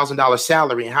 $30,000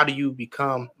 salary, and how do you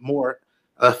become more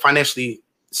financially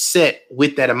set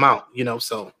with that amount? You know,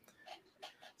 so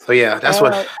yeah, that's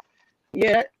what.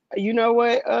 Yeah, you know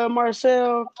what,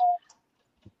 Marcel.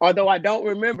 Although I don't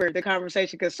remember the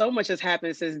conversation because so much has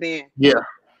happened since then. Yeah,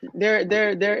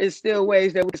 there is still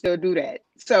ways that we can still do that.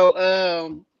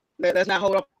 So let's not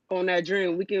hold up on that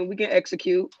dream. We can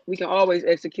execute. We can always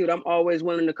execute. I'm always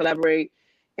willing to collaborate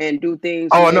and do things.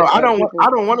 Oh no, I don't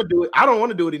want to do it. I don't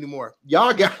want to do it anymore.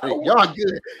 Y'all got it. Y'all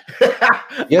good.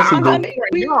 Yes, we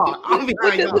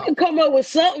can come up with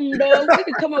something though. We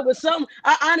can come up with something.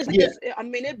 I honestly,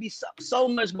 it'd be so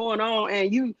much going on,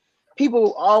 and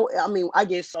people I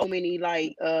get so many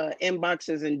like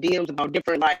inboxes and DMs about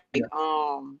different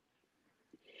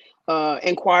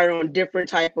inquire on different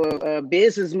type of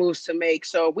business moves to make.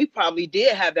 So we probably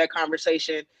did have that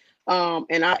conversation. And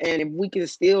if we can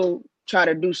still try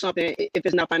to do something, if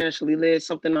it's not Financially Lit,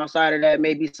 something outside of that,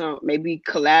 maybe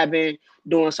collabing,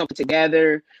 doing something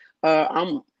together.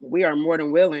 We are more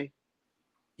than willing.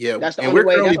 Yeah, that's the only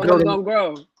way. That's the only gonna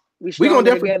grow. We're gonna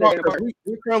definitely talk.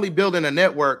 We're currently building a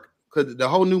network, because the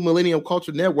whole new Millennium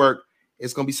Culture Network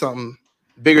is gonna be something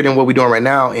bigger than what we're doing right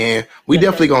now, and we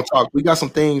definitely gonna talk. We got some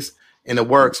things in the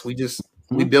works. We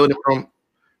build it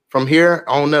from here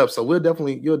on up. So you'll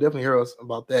definitely hear us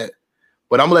about that.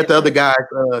 But I'm gonna let the other guys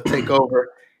take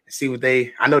over and see what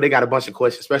I know they got a bunch of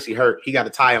questions, especially Hurt. He got a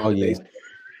tie on today.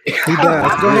 He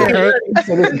does. Go ahead, Hurt.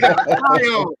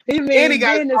 He made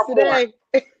business today.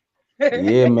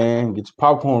 Yeah, man, get your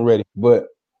popcorn ready. But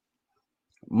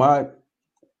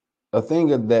a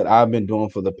thing that I've been doing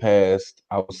for the past,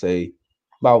 I would say,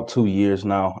 about 2 years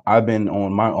now, I've been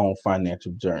on my own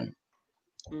financial journey.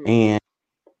 And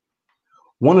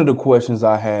one of the questions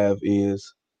I have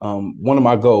is, one of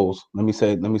my goals. Let me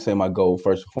say my goal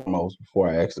first and foremost before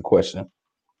I ask the question.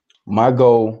 My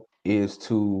goal is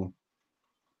to.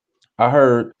 I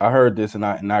heard this and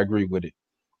I agree with it.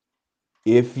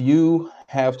 If you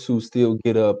have to still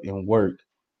get up and work,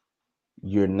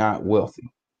 you're not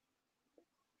wealthy.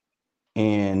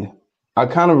 And I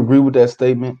kind of agree with that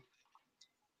statement,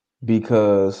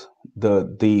 because the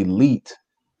elite,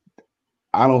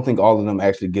 I don't think all of them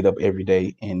actually get up every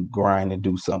day and grind and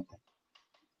do something.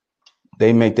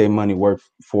 They make their money work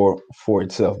for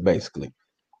itself, basically.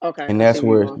 Okay. And that's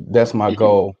my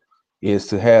goal, is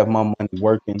to have my money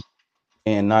working day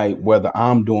and night, whether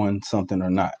I'm doing something or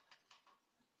not.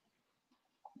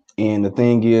 And the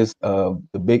thing is, a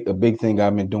big thing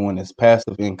I've been doing is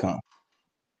passive income.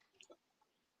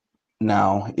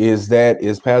 Now, is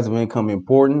passive income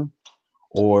important,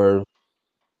 or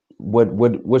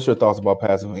what's your thoughts about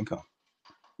passive income?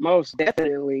 Most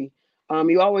definitely.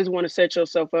 You always want to set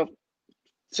yourself up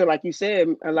so, like you said,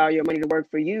 allow your money to work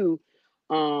for you.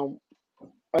 I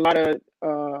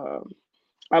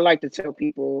like to tell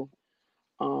people,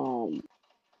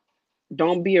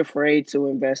 don't be afraid to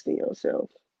invest in yourself.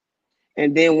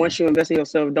 And then once you invest in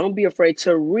yourself, don't be afraid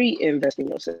to reinvest in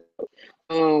yourself.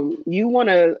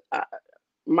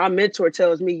 My mentor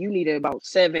tells me you need about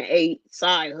 7-8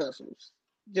 side hustles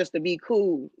just to be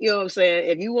cool. You know what I'm saying?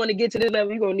 If you want to get to this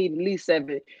level, you're going to need at least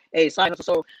 7-8 side hustles.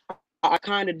 So I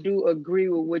kind of do agree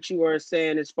with what you are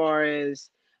saying as far as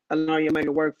allowing your money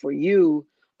to work for you.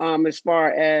 As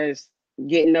far as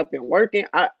getting up and working,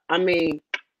 I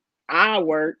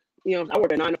work. I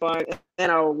work at 9 to 5,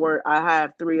 and I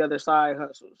have 3 other side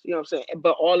hustles. You know what I'm saying?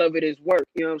 But all of it is work.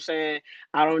 You know what I'm saying?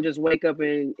 I don't just wake up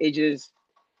and it just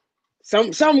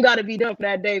something got to be done for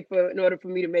that day in order for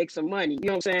me to make some money. You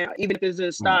know what I'm saying? Even if it's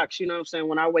in stocks, you know what I'm saying?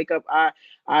 When I wake up,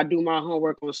 I do my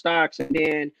homework on stocks, and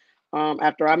then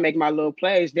after I make my little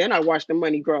plays, then I watch the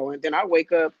money grow, and then I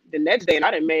wake up the next day and I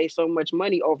done made so much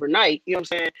money overnight. You know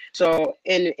what I'm saying? So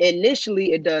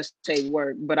initially it does take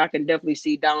work, but I can definitely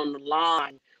see down the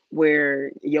line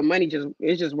where your money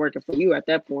is just working for you at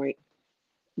that point.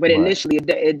 But initially,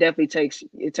 it definitely takes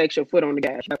your foot on the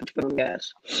gas. You have to put your foot on the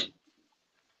gas.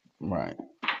 Right.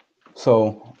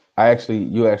 So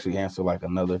you actually answered like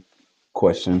another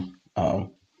question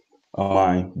on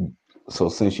mine. So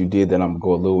since you did that, I'm gonna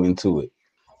go a little into it.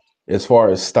 As far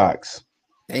as stocks.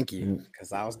 Thank you,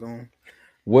 because I was going.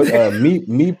 What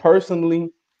me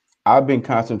personally, I've been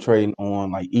concentrating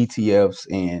on like ETFs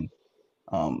and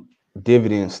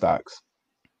dividend stocks.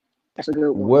 That's a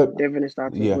good one. Dividend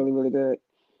stocks is really, really good.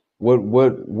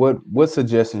 What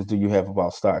suggestions do you have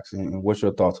about stocks, and what's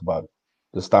your thoughts about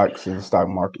the stocks and the stock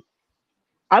market?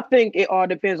 I think it all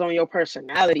depends on your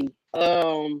personality.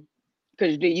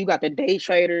 Because you got the day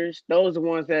traders; those are the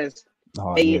ones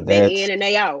they in and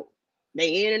they out.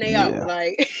 They in and they out.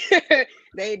 Like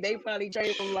they probably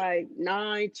trade from like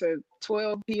 9 to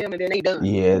 12 p.m. and then they done.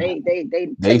 Yeah, they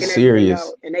taking serious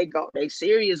out and they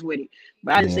serious with it.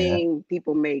 But I've seen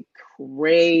people make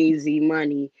crazy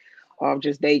money off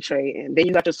just day trading. Then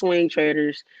you got the swing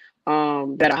traders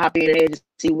that are hopping in and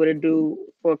see what it do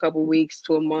for a couple weeks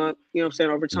to a month. You know what I'm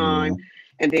saying, over time.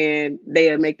 And then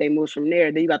they'll make their moves from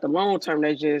there. Then you got the long term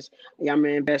that's just, I'm going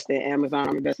to invest in Amazon, I'm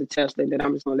going to invest in Tesla, and then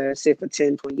I'm just going to let it sit for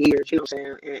 10, 20 years, you know what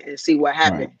I'm saying, and see what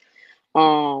happens.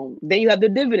 Right. Then you have the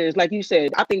dividends. Like you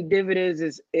said, I think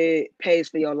dividends it pays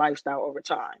for your lifestyle over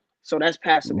time. So that's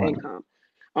passive income.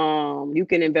 You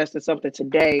can invest in something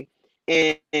today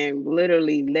and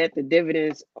literally let the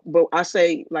dividends, but I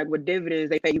say like with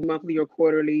dividends, they pay you monthly or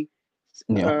quarterly,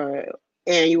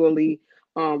 annually.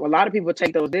 A lot of people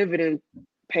take those dividend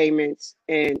payments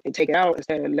and take it out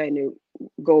instead of letting it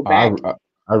go back.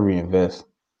 I reinvest.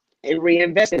 And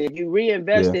reinvest in it. If you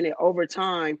reinvest in it over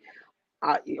time,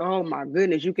 oh my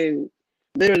goodness, you can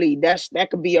literally, that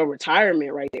could be a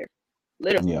retirement right there.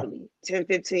 Literally 10,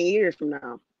 15 years from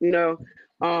now, you know.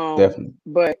 Definitely.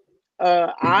 But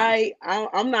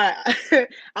I'm not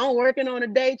I'm working on a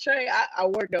day trade. I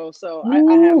work though, so I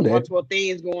have multiple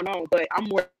things going on, but I'm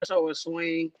more so a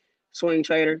swing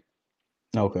trader.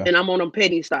 Okay. And I'm on them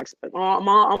penny stocks. I'm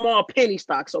on penny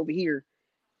stocks over here.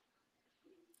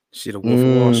 She the Wolf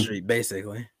of Wall Street,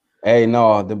 basically. Hey,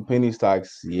 no, the penny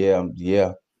stocks, yeah.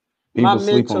 People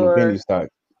sleep on the penny stock.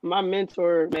 My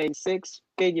mentor made 6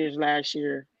 figures last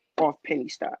year off penny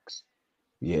stocks.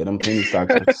 Yeah, them penny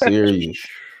stocks are serious.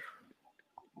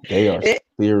 They are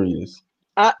serious.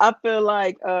 I feel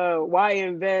like why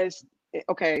invest?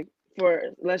 Okay, for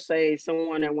let's say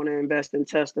someone that want to invest in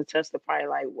Tesla probably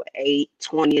like what,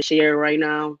 $8.20 a share right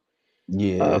now.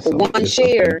 Yeah, for one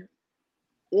share,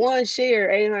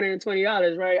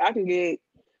 $820, right? I can get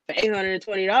for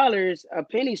 $820 a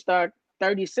penny stock,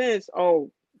 30 cents.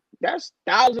 Oh, that's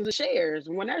thousands of shares.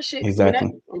 When that shit, I'm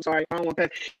sorry, I don't want to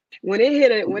pay. When it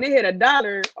hit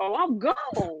 $1, oh, I'm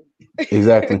gone.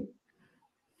 Exactly.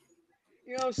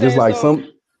 You know what I'm saying? Just like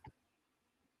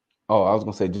I was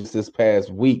gonna say, just this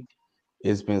past week,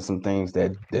 it's been some things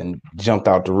that then jumped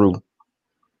out the roof.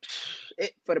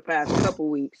 For the past couple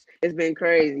weeks, it's been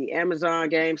crazy. Amazon,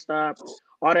 GameStop,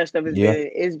 all that stuff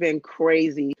it's been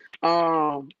crazy.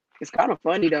 It's kind of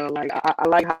funny though. Like I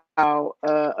like how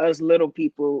us little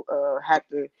people have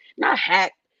to not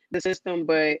hack the system,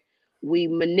 but we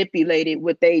manipulated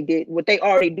what they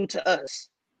already do to us.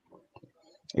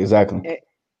 Exactly.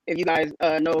 If you guys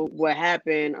know what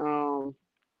happened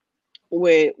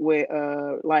with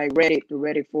like Reddit, the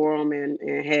Reddit forum and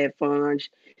hedge funds.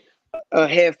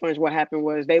 What happened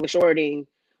was they were shorting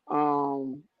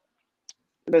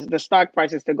the stock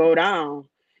prices to go down.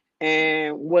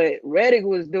 And what Reddit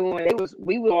was doing,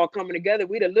 we were all coming together.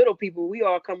 We the little people, we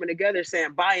all coming together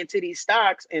saying buy into these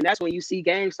stocks, and that's when you see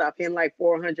GameStop hitting like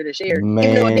 400 a share. Man,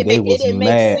 even though it didn't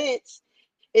make sense.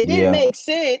 It didn't make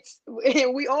sense,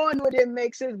 and we all knew it didn't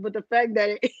make sense. But the fact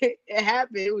that it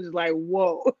happened, it was like,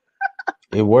 whoa!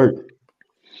 It worked.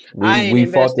 We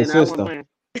fought the system.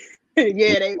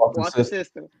 They fought the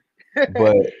system.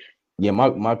 But yeah,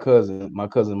 my cousin, my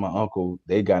uncle,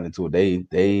 they got into it.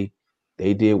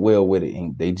 They did well with it,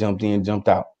 and they jumped in, jumped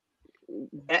out.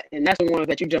 And that's the one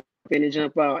that you jump in and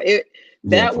jump out.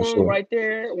 Right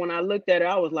there, when I looked at it,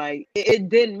 I was like, it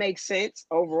didn't make sense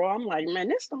overall. I'm like, man,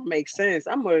 this don't make sense.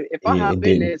 If I hop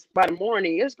in this by the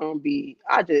morning, it's gonna be,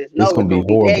 I just know it's gonna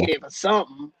be negative or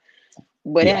something.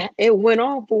 But it went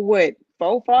on for what,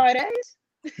 4-5 days?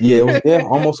 Yeah, it was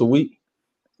almost a week.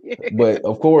 But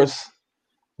of course,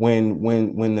 when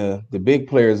the big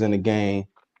players in the game,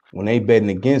 when they betting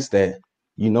against that,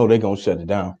 you know they're gonna shut it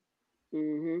down.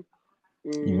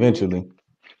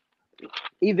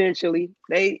 Eventually,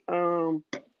 they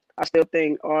I still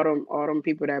think all them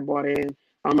people that bought in,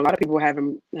 a lot of people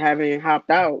haven't hopped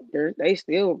out. They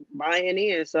still buying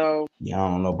in. So yeah, I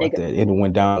don't know about that. It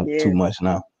went down too much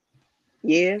now.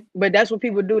 Yeah, but that's what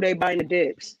people do. They buy in the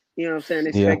dips. You know what I'm saying?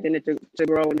 Expecting it to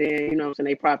grow, and then, you know what I'm saying,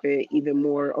 they profit even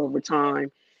more over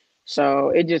time. So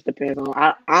it just depends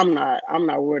on. I'm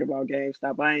not worried about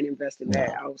GameStop. I ain't invested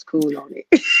that. I was cool on it.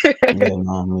 Yeah,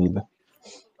 no, me either.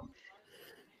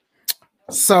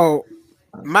 So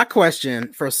my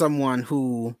question for someone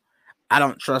who I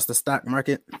don't trust the stock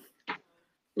market.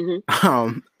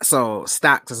 So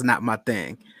stocks is not my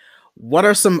thing. What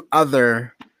are some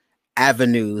other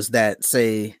avenues that,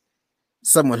 say,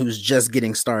 someone who's just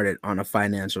getting started on a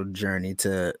financial journey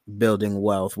to building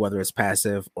wealth, whether it's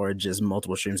passive or just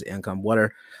multiple streams of income, what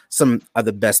are some of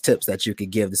the best tips that you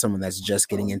could give to someone that's just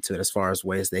getting into it as far as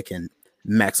ways they can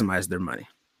maximize their money?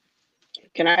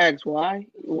 Can I ask why?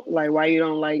 Like, why you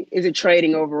don't like, is it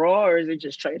trading overall or is it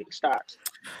just trading stocks?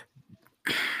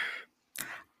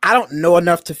 I don't know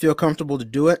enough to feel comfortable to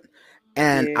do it.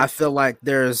 And I feel like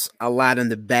there's a lot in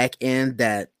the back end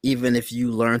that even if you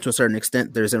learn to a certain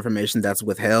extent, there's information that's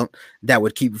withheld that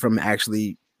would keep you from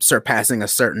actually surpassing a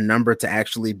certain number to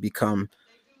actually become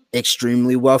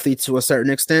extremely wealthy to a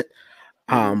certain extent,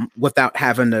 without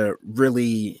having to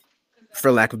really,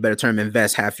 for lack of a better term,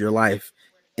 invest half your life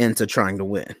into trying to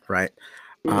win. Right.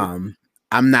 I'm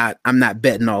not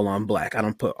betting all on black. I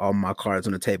don't put all my cards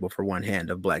on the table for one hand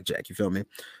of blackjack. You feel me? Right.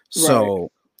 So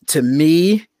to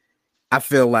me, I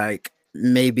feel like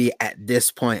maybe at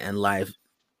this point in life,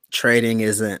 trading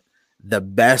isn't the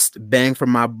best bang for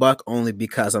my buck, only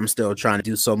because I'm still trying to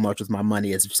do so much with my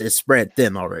money. It's spread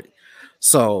thin already.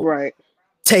 So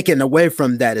taking away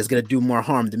from that is going to do more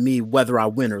harm to me, whether I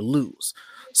win or lose.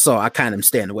 So I kind of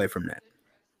stand away from that.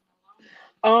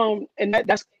 And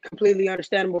that's completely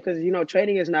understandable because, you know,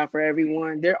 trading is not for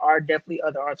everyone. There are definitely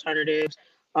other alternatives.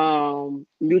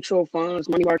 Mutual funds,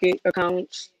 money market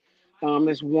accounts.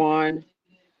 Is one.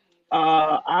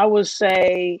 I would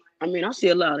say, I mean, I see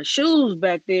a lot of shoes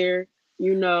back there.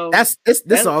 You know, this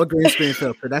is all green screen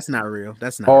filter. That's not real.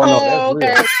 That's not. Oh, no,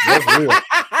 that's real.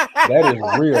 That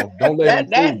is real. Don't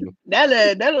let him fool you.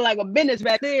 That's like a business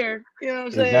back there. You know what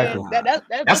I'm saying?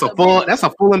 Exactly. That's a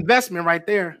full investment right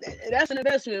there. That's an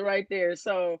investment right there.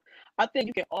 So I think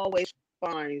you can always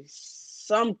find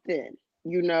something.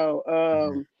 You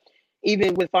know,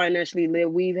 even with Financially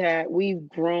Lit, we've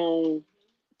grown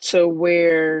to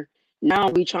where now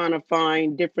we trying to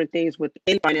find different things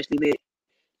within Financially Lit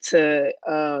to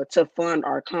fund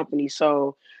our company.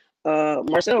 So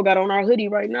Marcel got on our hoodie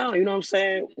right now. You know what I'm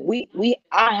saying?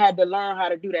 I had to learn how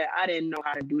to do that. I didn't know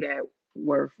how to do that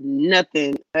worth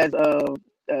nothing as of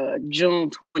June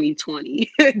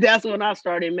 2020. That's when I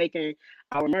started making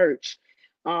our merch.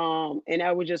 And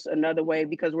that was just another way,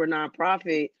 because we're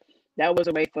nonprofit. That was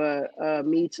a way for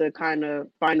me to kind of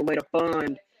find a way to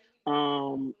fund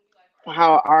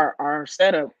how our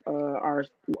setup,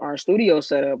 our studio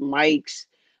setup, mics,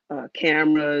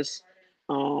 cameras,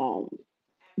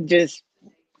 just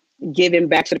giving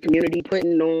back to the community,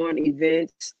 putting on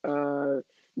events.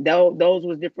 Those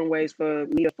was different ways for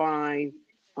me to find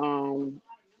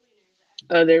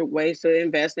other ways to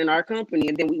invest in our company.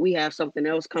 And then we have something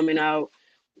else coming out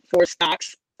for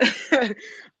stocks. And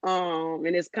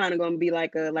it's kind of going to be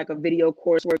like a video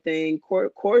coursework thing.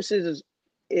 Courses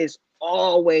is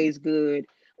always good.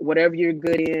 Whatever you're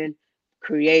good in,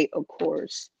 create a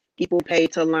course. People pay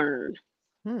to learn.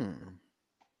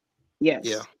 Yes.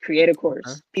 Yeah. Create a course.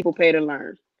 Okay. People pay to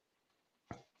learn.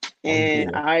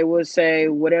 And I would say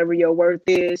whatever your worth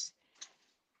is,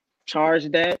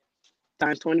 charge that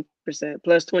times 20%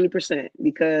 plus 20%,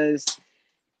 because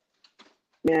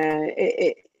man,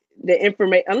 the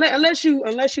information, unless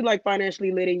you like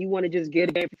Financially Lit and you want to just get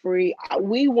a game for free,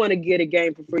 we want to get a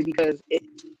game for free because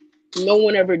no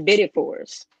one ever did it for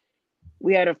us.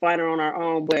 We had to find it on our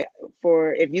own. But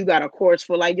for if you got a course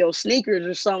for like your sneakers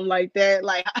or something like that,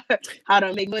 like how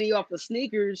to make money off of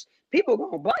sneakers, people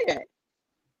gonna buy that.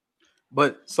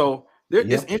 But so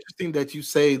it's interesting that you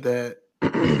say that,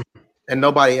 and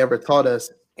nobody ever taught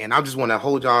us. And I just want to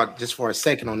hold y'all just for a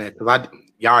second on that, because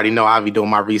y'all already know I'll be doing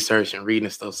my research and reading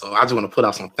stuff. So I just want to put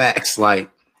out some facts. Like,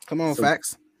 come on,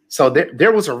 facts. So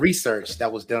there was a research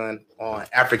that was done on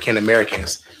African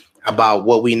Americans about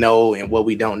what we know and what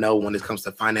we don't know when it comes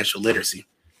to financial literacy.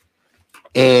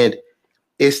 And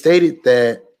it stated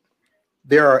that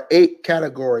there are 8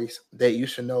 categories that you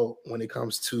should know when it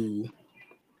comes to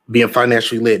being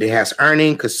financially lit. It has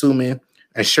earning, consuming,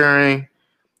 insuring,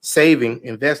 saving,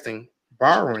 investing,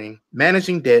 borrowing,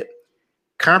 managing debt,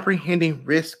 comprehending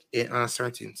risk and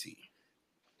uncertainty.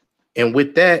 And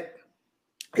with that,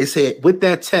 it said, with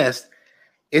that test,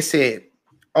 it said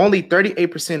only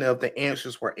 38% of the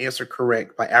answers were answered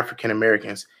correct by African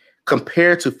Americans,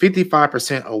 compared to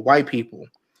 55% of white people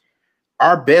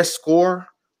our best score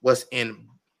was in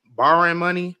borrowing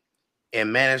money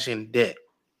and managing debt.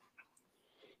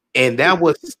 And that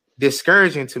was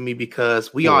discouraging to me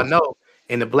because we all know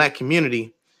in the Black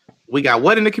community, we got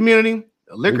what in the community?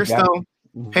 A liquor store,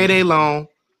 payday loan,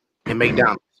 and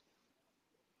McDonald's.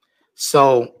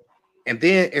 So, and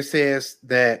then it says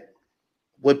that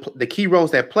what the key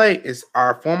roles that play is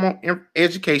our formal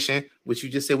education, which you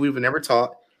just said we were never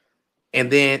taught. And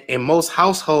then in most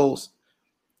households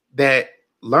that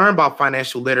learn about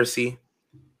financial literacy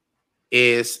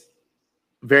is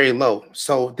very low.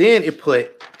 So then it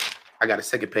put, I got a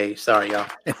second page. Sorry, y'all.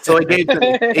 So it gave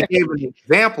an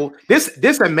example.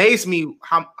 This amazed me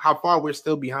how far we're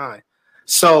still behind.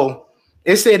 So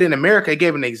it said in America, it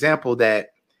gave an example that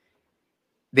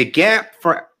the gap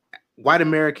for white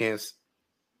Americans,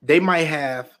 they might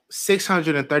have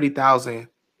 630,000,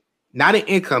 not in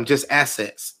income, just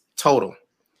assets total.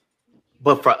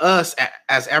 But for us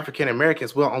as African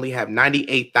Americans, we'll only have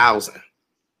 98,000.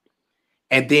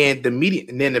 And then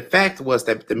the fact was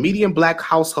that the median Black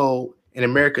household in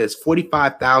America is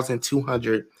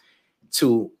 45,200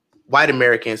 to white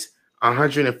Americans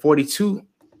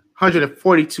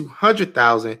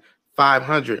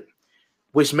 142,500,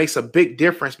 which makes a big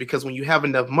difference because when you have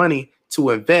enough money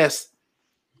to invest,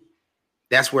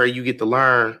 that's where you get to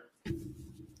learn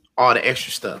all the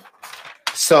extra stuff.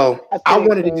 So I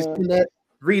wanted to just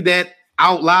read that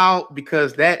out loud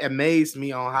because that amazed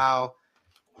me on how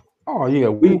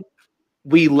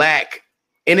we lack.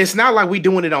 And it's not like we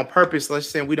doing it on purpose. Let's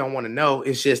say we don't want to know.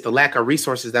 It's just the lack of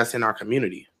resources that's in our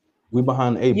community. We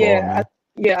behind the 8 ball, man.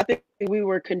 I think we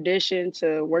were conditioned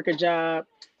to work a job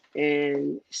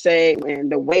and save. And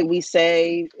the way we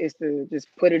save is to just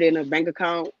put it in a bank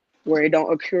account where it don't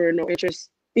accrue no interest.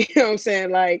 You know what I'm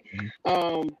saying? Like,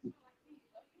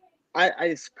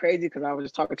 it's crazy because I was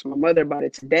just talking to my mother about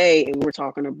it today, and we're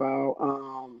talking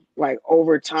about like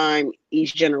over time,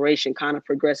 each generation kind of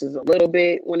progresses a little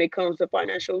bit when it comes to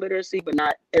financial literacy, but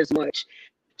not as much.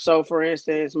 So, for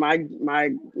instance, my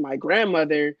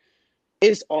grandmother,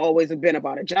 it's always been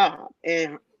about a job,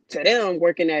 and to them,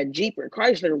 working at Jeep or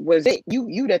Chrysler was it.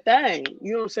 You the thing.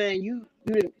 You know what I'm saying? You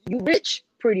rich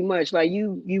pretty much. Like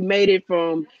you made it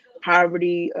from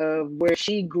poverty of where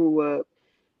she grew up.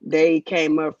 They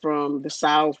came up from the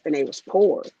South and they was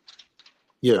poor.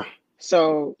 Yeah.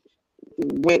 So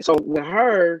with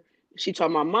her, she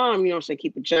told my mom, you know what I'm saying,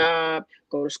 keep a job,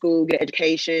 go to school, get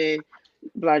education,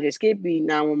 blah, just skippy.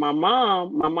 Now when my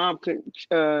mom could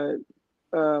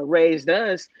raised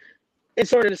us, it's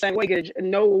sort of the same way.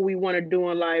 Know what we want to do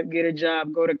in life, get a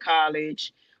job, go to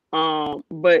college.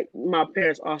 But my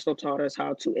parents also taught us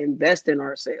how to invest in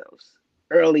ourselves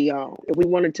early on. If we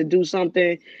wanted to do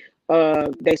something,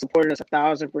 they supported us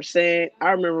 1,000%.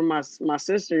 I remember my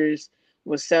sisters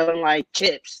was selling like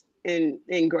chips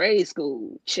in grade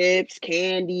school, chips,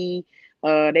 candy.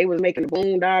 They was making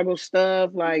boondoggle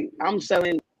stuff. Like I'm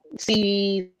selling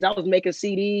CDs. I was making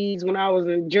CDs when I was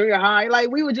in junior high.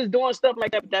 Like we were just doing stuff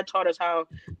like that. But that taught us how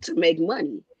to make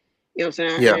money. You know what I'm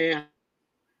saying? Yeah.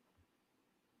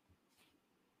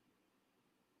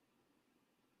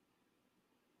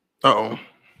 Uh-oh.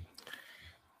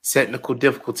 Technical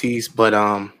difficulties, but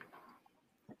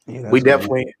we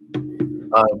definitely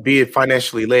being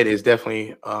financially led is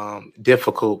definitely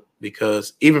difficult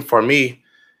because even for me,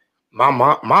 my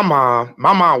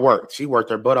mom worked. She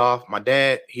worked her butt off. My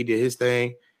dad, he did his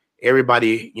thing.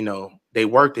 Everybody, they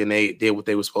worked and they did what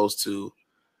they were supposed to,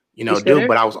 do. Here?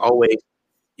 But I was always,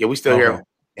 we still here.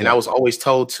 And I was always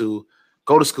told to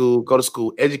go to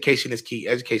school. Education is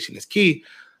key.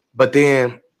 But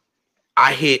then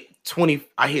I hit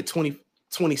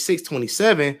 26,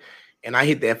 27, and I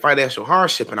hit that financial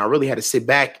hardship, and I really had to sit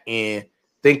back and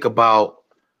think about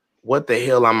what the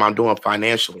hell am I doing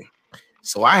financially.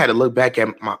 So I had to look back at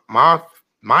my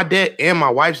debt and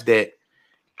my wife's debt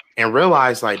and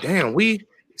realize, like, damn, we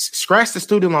scratched the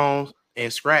student loans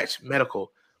and scratched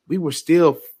medical. We were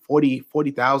still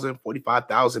 40,000,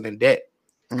 45,000 in debt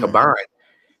combined.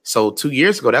 So 2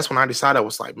 years ago, that's when I decided, I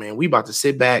was like, man, we about to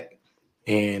sit back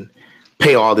and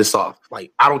pay all this off.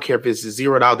 Like, I don't care if it's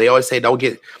 $0. They always say,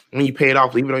 when you pay it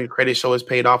off, leave it on your credit, show it's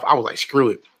paid off. I was like, screw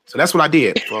it. So that's what I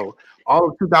did. So all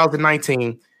of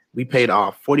 2019, we paid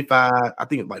off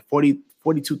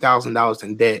 $42,000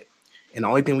 in debt. And the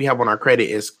only thing we have on our credit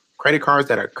is credit cards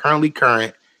that are currently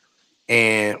current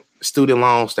and student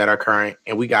loans that are current.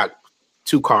 And we got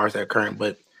 2 cars that are current,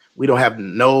 but we don't have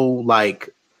no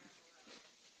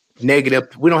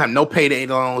negative. We don't have no payday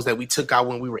loans that we took out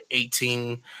when we were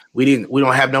 18. We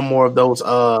don't have no more of those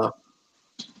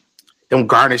them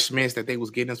garnishments that they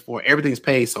was getting us for. Everything's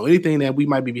paid. So anything that we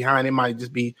might be behind, it might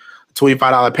just be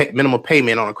 $25 minimum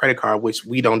payment on a credit card, which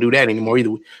we don't do that anymore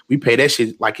either. We pay that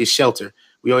shit like it's shelter.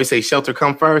 We always say shelter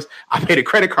come first. I pay the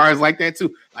credit cards like that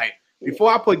too. Like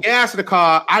before I put gas in the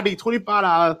car, I need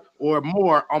 $25 or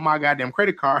more on my goddamn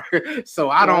credit card. So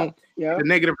I don't get a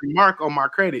negative remark on my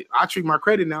credit. I treat my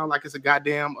credit now like it's a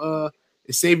goddamn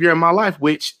savior in my life,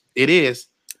 which it is.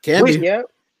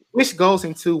 Which goes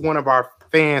into one of our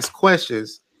fans'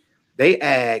 questions. They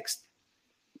asked,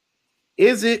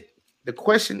 the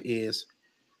question is,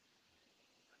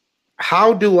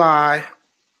 how do I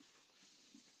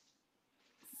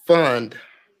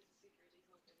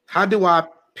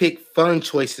pick fund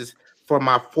choices for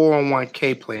my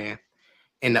 401k plan?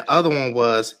 And the other one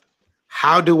was,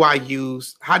 how do I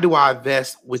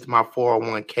invest with my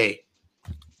 401k?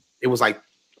 It was like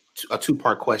a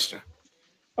two-part question.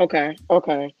 Okay.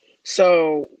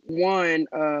 So one,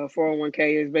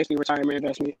 401k is basically retirement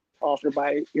investment offered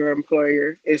by your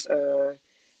employer. It's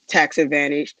tax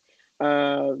advantaged.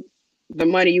 The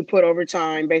money you put over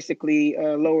time basically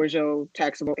lowers your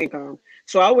taxable income.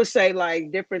 So I would say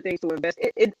like different things to invest.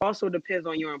 It also depends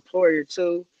on your employer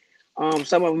too.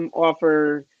 Some of them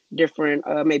offer different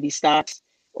maybe stocks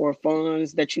or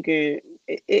funds that you can.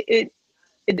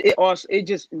 It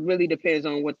just really depends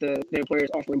on what the employer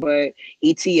is offering. But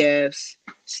ETFs,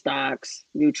 stocks,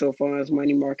 mutual funds,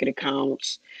 money market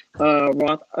accounts,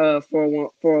 Roth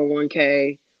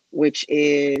 401k, which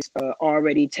is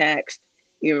already taxed.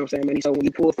 You know what I'm saying? So when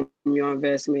you pull from your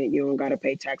investment, you don't got to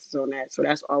pay taxes on that. So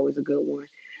that's always a good one.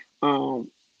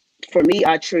 For me,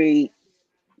 I treat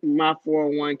my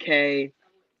 401k.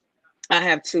 I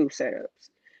have two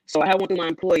setups. So I have one through my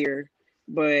employer,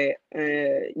 but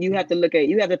you have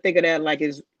to think of that like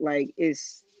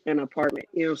it's an apartment.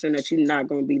 You know what I'm saying? That you're not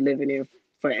going to be living in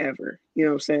forever. You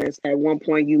know what I'm saying? At one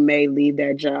point, you may leave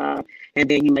that job, and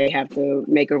then you may have to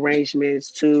make arrangements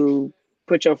to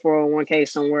put your 401k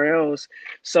somewhere else.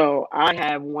 So I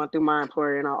have one through my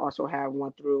employer, and I also have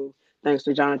one through, thanks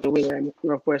to Jonathan Wheeler at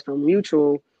Northwestern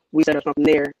Mutual. We set up something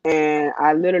there, and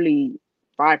I literally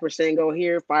 5% go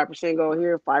here, 5% go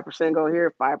here, 5% go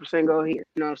here, 5% go here.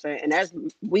 You know what I'm saying? And that's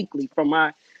weekly from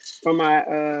my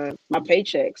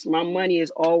paychecks. My money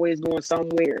is always going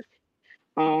somewhere.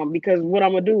 Because what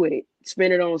I'm gonna do with it?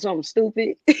 Spend it on something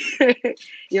stupid. You know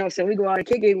what I'm saying? We go out and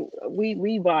kick it.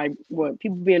 We buy what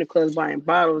people be in the clubs buying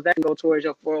bottles that can go towards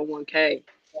your 401k.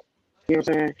 You know what I'm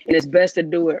saying? And it's best to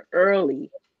do it early.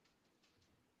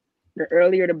 The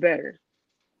earlier the better.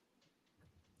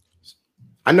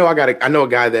 I know a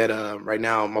guy that right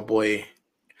now, my boy,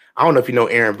 I don't know if you know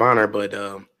Aaron Bonner, but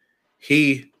I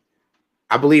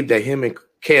believe that him and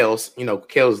Kels,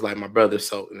 Kels is like my brother,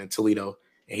 so in Toledo,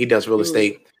 and he does real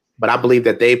estate. But I believe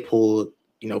that they pulled,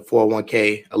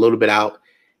 401k a little bit out.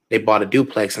 They bought a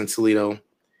duplex in Toledo,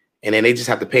 and then they just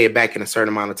have to pay it back in a certain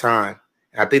amount of time.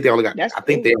 And I think they only got,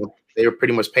 they were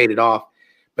pretty much paid it off.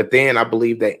 But then I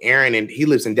believe that Aaron, and he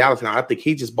lives in Dallas now. I think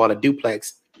he just bought a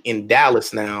duplex in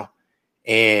Dallas now.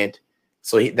 And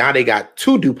so now they got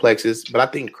two duplexes, but I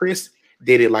think Chris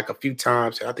did it like a few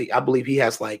times. I believe he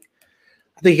has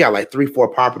he got like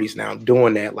 3-4 properties now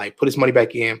doing that. Like put his money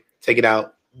back in, take it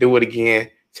out, do it again,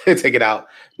 take it out,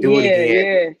 do it again.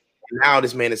 Yeah. And now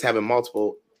this man is having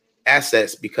multiple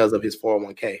assets because of his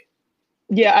 401k.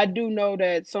 Yeah, I do know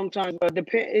that sometimes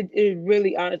it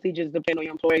really honestly just depends on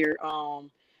your employer.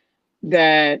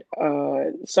 That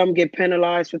some get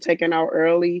penalized for taking out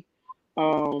early.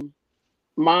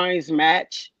 Mine's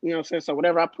match, you know what I'm saying? So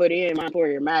whatever I put in, my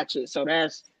employer matches. So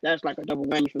that's like a double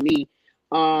whammy for me.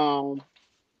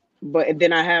 But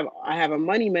then I have a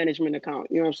money management account,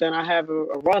 you know what I'm saying? I have a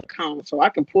Roth account, so I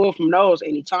can pull from those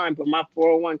anytime. But my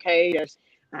 401k,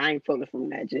 I ain't pulling from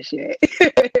that just yet.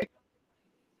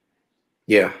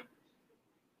 Yeah.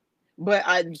 But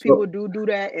people do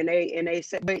that, and they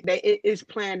say, but it's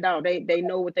planned out. They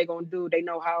know what they're gonna do. They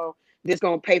know how this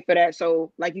gonna pay for that.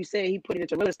 So like you said, he put it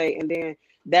into real estate, and then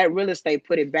that real estate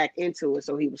put it back into it.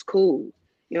 So he was cool.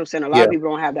 You know what I'm saying? A lot of people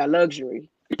don't have that luxury.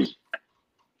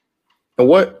 And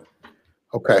what?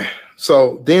 Okay.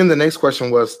 So then the next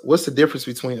question was, what's the difference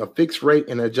between a fixed rate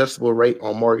and an adjustable rate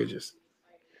on mortgages?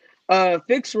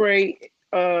 Fixed rate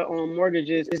on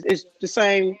mortgages is the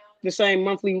same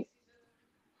monthly.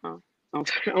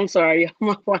 I'm sorry,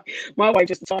 my wife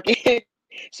just talking.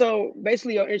 So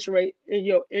basically, your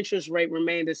interest rate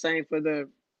remained the same for the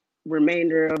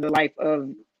remainder of the life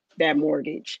of that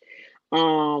mortgage.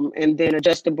 And then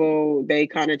adjustable, they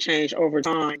kind of change over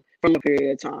time from a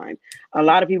period of time. A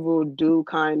lot of people do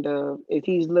kind of, if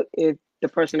the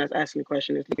person that's asking the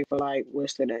question is looking for like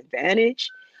what's the advantage,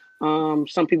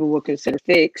 some people will consider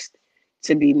fixed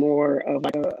to be more of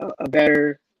like a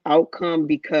better outcome,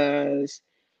 because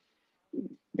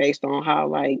based on how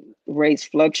like rates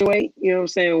fluctuate. You know what I'm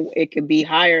saying? It could be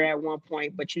higher at one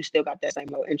point, but you still got that same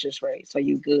low interest rate, so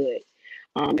you good.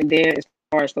 And then as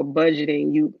far as for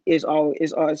budgeting, it's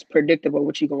always predictable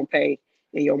what you're gonna pay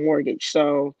in your mortgage.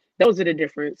 So those are the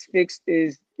difference. Fixed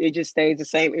is it just stays the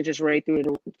same interest rate through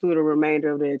the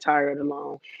remainder of the entire of the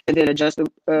loan, and then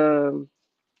adjustable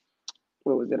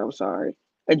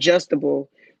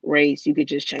rates you could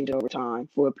just change over time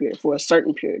for a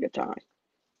certain period of time.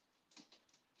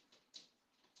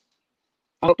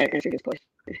 I hope that answered this question.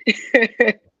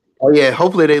 Oh yeah,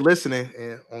 hopefully they listening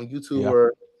on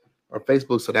YouTube or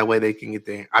Facebook, so that way they can get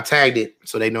there. I tagged it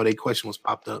so they know their question was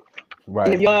popped up. Right.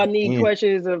 And if y'all need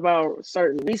questions about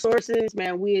certain resources,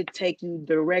 man, we'd take you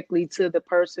directly to the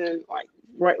person.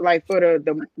 Like for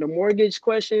the mortgage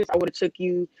questions, I would have took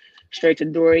you straight to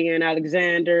Dorian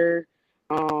Alexander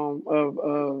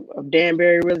of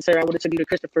Danbury Realtor. I would have took you to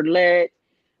Christopher Lett.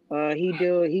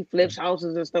 He flips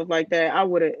houses and stuff like that.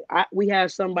 We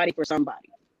have somebody for somebody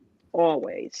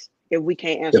always if we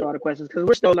can't answer all the questions, because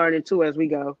we're still learning too as we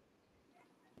go.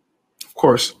 Of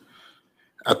course.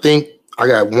 I think I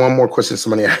got one more question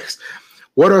somebody asked.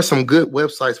 What are some good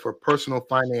websites for personal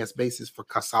finance basis for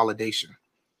consolidation?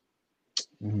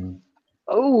 Mm-hmm.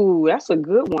 Oh, that's a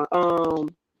good one.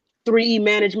 3E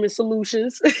Management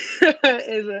Solutions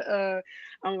is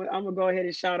I'm gonna go ahead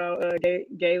and shout out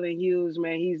Galen Hughes,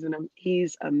 man.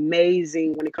 He's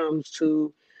amazing when it comes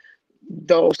to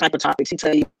those type of topics. He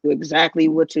tell you exactly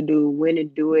what to do, when to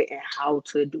do it, and how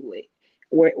to do it.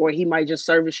 Or he might just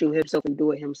service you himself and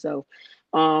do it himself.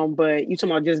 But you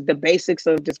talking about just the basics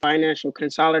of just financial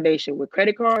consolidation with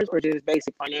credit cards, or just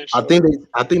basic financial? I think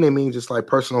they mean just like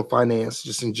personal finance,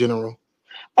 just in general.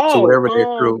 So whatever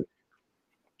they're through.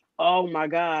 Oh my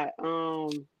God. I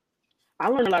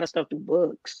learned a lot of stuff through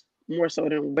books, more so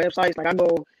than websites. Like I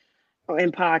go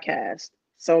in podcasts.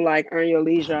 So like Earn Your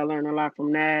Leisure, I learned a lot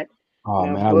from that. Oh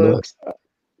man, books. I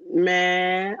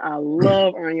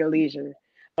love Earn Your Leisure.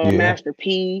 Master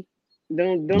P.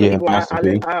 Them people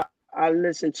I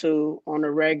listen to on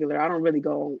a regular. I don't really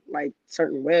go on like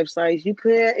certain websites. You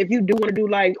could, if you do want to do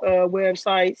like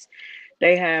websites,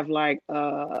 they have like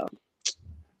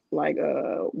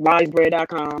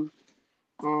wisebread.com.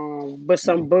 But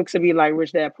some books would be like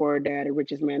Rich Dad Poor Dad, The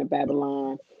Richest Man in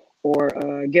Babylon, or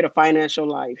Get a Financial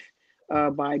Life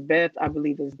by Beth, I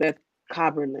believe it's Beth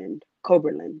Coberland or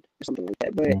something like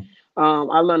that. But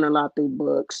I learned a lot through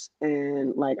books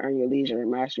and like Earn Your Leisure and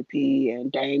Master P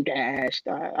and Dame Dash.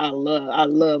 I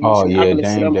love listening. I can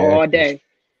listen to them all day.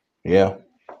 Yeah.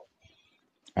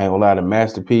 I ain't gonna lie to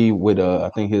Master P with I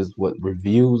think his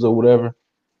reviews or whatever.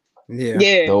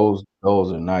 Yeah. Those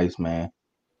are nice, man.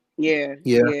 Yeah.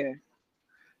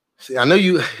 See, I know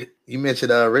you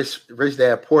mentioned Rich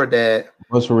Dad Poor Dad.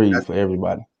 Must read for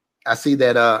everybody. I see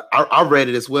that I read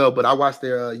it as well, but I watched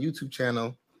their YouTube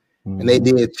channel and they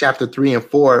did chapter 3 and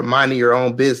 4, minding your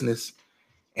own business.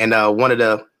 And one of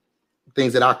the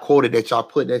things that I quoted that y'all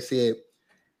put, they said,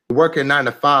 you're working 9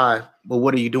 to 5, but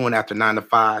what are you doing after 9 to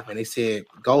 5? And they said,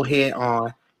 go head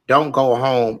on, don't go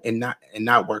home and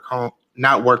not work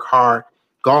hard.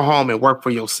 Go home and work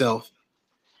for yourself.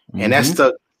 And that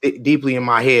stuck deeply in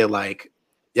my head. Like,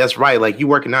 that's right. Like you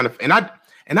working 9 to 5.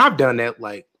 And I've done that,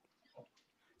 like,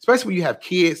 especially when you have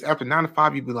kids after 9 to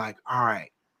 5, you be like, all right,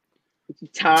 I'm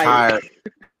tired.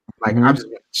 Like, I'm just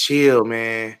gonna chill,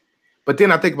 man. But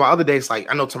then I think about other days,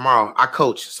 like I know tomorrow I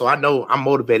coach, so I know I'm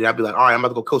motivated. I'll be like, all right, I'm about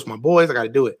to go coach my boys. I got to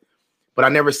do it. But I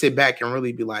never sit back and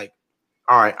really be like,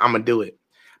 all right, I'm gonna do it.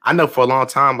 I know for a long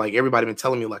time, like everybody been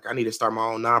telling me, like I need to start my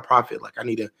own nonprofit. Like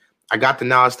I got the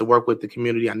knowledge to work with the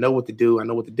community. I know what to do.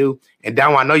 And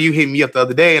Down, I know you hit me up the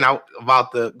other day and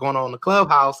about going on the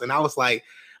Clubhouse, and I was like,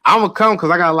 I'm gonna come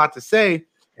because I got a lot to say.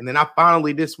 And then I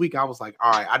finally this week I was like,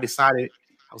 all right, I decided.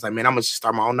 I was like, man, I'm gonna just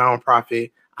start my own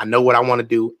nonprofit. I know what I want to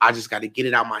do. I just got to get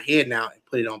it out my head now and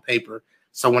put it on paper.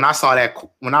 So when I saw that,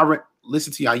 when I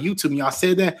listened to y'all YouTube and y'all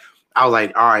said that, I was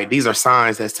like, all right, these are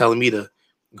signs that's telling me to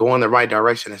go in the right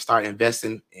direction and start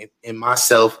investing in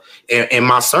myself and in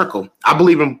my circle. I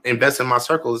believe in investing in my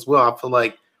circle as well. I feel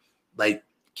like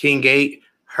King Gate,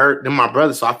 Hurt, them my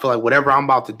brothers. So I feel like whatever I'm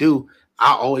about to do,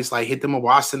 I always like hit them up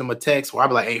or I send them a text or I'll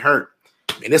be like, hey, Hurt,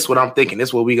 and this is what I'm thinking. This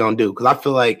is what we gonna do. Because I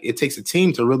feel like it takes a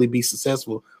team to really be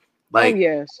successful. Like,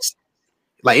 yes.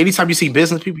 Like anytime you see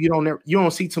business people, you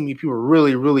don't see too many people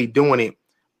really, really doing it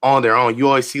on their own. You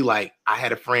always see like, I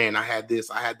had a friend, I had this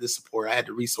support, I had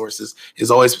the resources.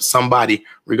 There's always somebody,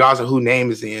 regardless of who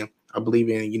name is in. I believe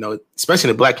in, especially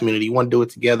in the Black community, you want to do it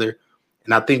together.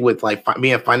 And I think with like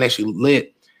being financially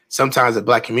lit, sometimes the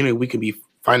Black community, we can be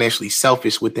financially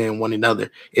selfish within one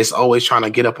another. It's always trying to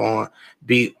get up on,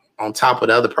 be on top of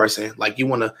the other person. Like you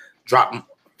want to drop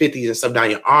 50s and stuff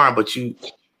down your arm, but you're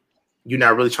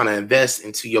not really trying to invest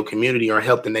into your community or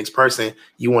help the next person.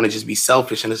 You want to just be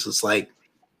selfish. And it's just like,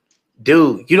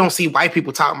 dude, you don't see white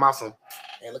people talking about some,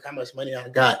 hey, look how much money I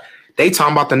got. They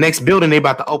talking about the next building they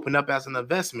about to open up as an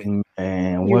investment.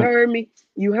 And you heard me.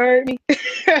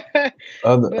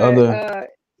 A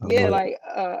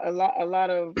lot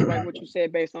of like what you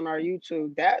said based on our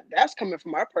YouTube, that's coming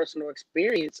from our personal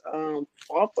experience,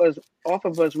 off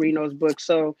of us reading those books.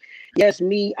 So yes,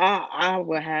 I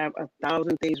would have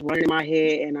 1,000 things running in my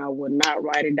head and I would not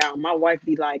write it down. My wife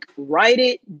be like, write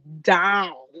it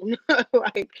down.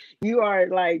 Like you are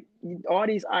like all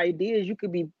these ideas, you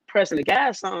could be pressing the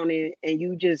gas on it and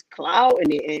you just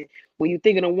clouding it. And when you're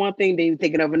thinking of one thing, then you're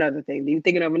thinking of another thing. Then you're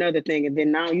thinking of another thing. And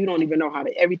then now you don't even know how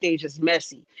to, everything's just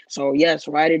messy. So yes,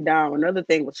 write it down. Another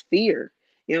thing was fear.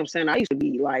 You know what I'm saying? I used to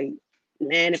be like,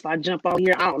 man, if I jump out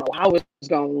here, I don't know how it's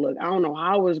going to look. I don't know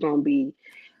how it's going to be.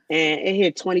 And it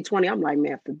hit 2020. I'm like,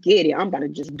 man, forget it. I'm about to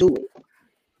just do it.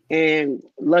 And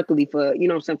luckily for, you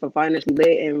know what I'm saying, for Financially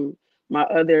Lit and my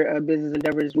other business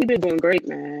endeavors, we've been doing great,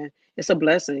 man. It's a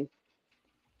blessing.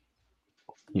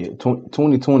 Yeah,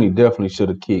 2020 definitely should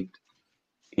have kicked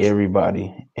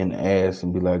everybody in the ass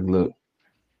and be like, look,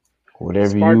 whatever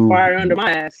Spark fire under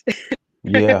my ass.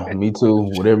 Yeah, me too.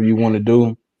 Whatever you want to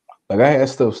do. Like I had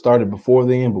stuff started before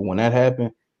then, but when that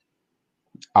happened,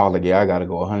 I was like, yeah, I gotta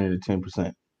go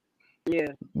 110%.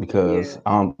 Yeah. Because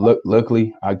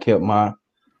luckily I kept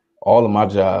all of my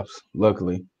jobs,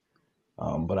 luckily.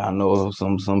 But I know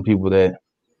some people that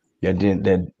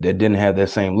didn't have that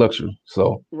same luxury.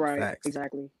 So right,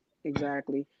 exactly.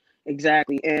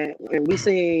 And we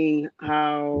seen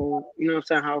how, you know what I'm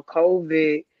saying, how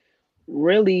COVID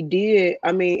really did.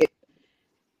 I mean,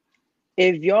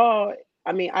 if y'all,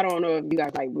 I mean, I don't know if you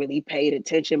guys like really paid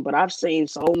attention, but I've seen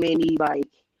so many like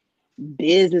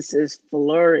businesses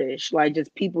flourish, like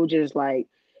just people just like,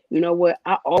 you know what,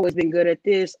 I always been good at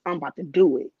this, I'm about to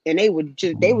do it. And they would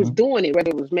just they was doing it, whether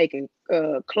it was making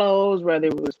clothes, whether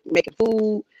it was making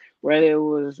food, whether it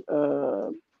was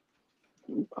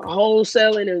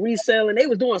wholesaling and reselling. They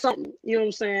was doing something, you know what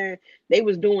I'm saying? They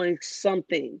was doing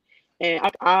something. And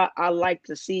I like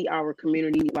to see our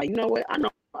community like, you know what, I know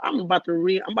I'm about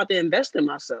to invest in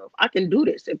myself. I can do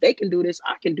this. If they can do this,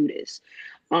 I can do this.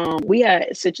 We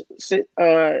had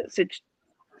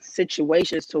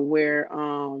situations to where,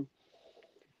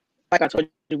 like I told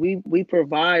you, we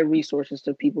provide resources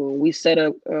to people, and we set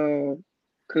up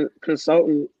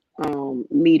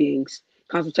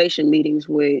consultation meetings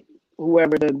with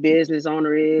whoever the business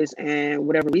owner is and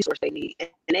whatever resource they need. And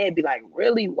they'd be like,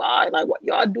 really? Why? Like, what,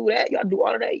 y'all do that? Y'all do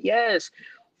all of that? Yes.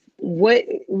 What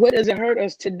does it hurt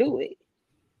us to do it?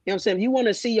 You know what I'm saying? If you want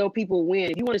to see your people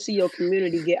win, if you want to see your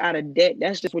community get out of debt,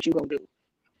 that's just what you're gonna do.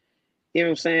 You know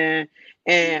what I'm saying?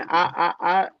 And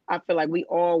I feel like we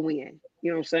all win.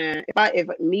 You know what I'm saying? If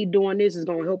me doing this is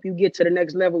gonna help you get to the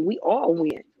next level, we all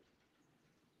win.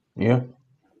 Yeah.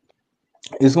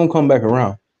 It's gonna come back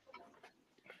around.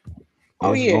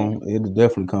 It'll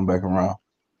definitely come back around.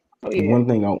 Oh, yeah. One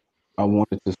thing I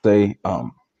wanted to say,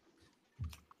 and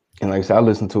like I said, I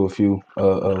listened to a few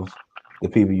of the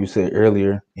people you said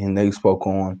earlier, and they spoke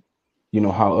on, you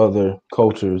know, how other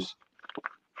cultures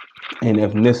and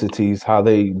ethnicities, how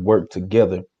they work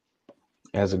together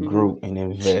as a group and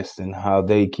invest, and how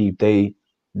they keep their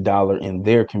dollar in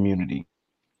their community.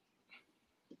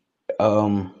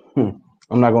 I'm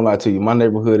not gonna lie to you, my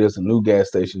neighborhood is a new gas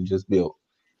station just built,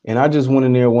 and I just went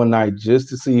in there one night just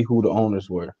to see who the owners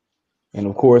were, and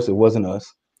of course it wasn't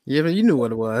us. Yeah, but you knew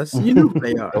what it was. You knew who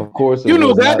they are. Of course, you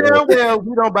knew goddamn well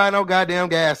we don't buy no goddamn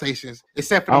gas stations,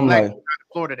 except for the black women in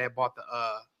Florida that bought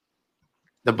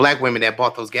the black women that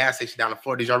bought those gas stations down in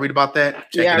Florida. Did y'all read about that?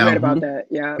 I read about that.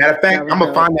 Yeah. Matter of fact, I'm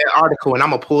gonna find that article and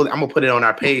I'm gonna put it on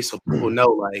our page so people know.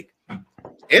 Like,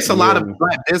 it's a lot of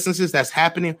black businesses that's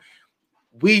happening.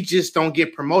 We just don't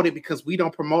get promoted because we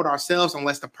don't promote ourselves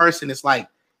unless the person is like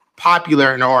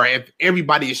popular, or if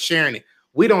everybody is sharing it.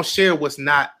 We don't share what's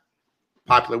not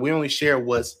popular. We only share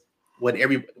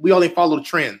we only follow the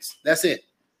trends. That's it.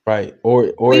 Right. Or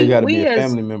you gotta be a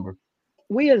family member.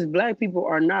 We as black people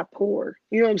are not poor.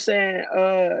 You know what I'm saying?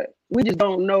 We just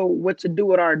don't know what to do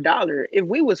with our dollar. If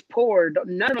we was poor,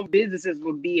 none of the businesses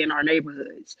would be in our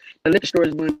neighborhoods. The liquor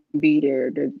stores wouldn't be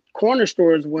there. The corner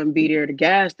stores wouldn't be there. The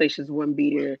gas stations wouldn't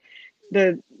be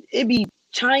there. It'd be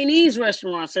Chinese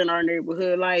restaurants in our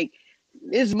neighborhood. Like,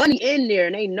 there's money in there,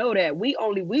 and they know that. We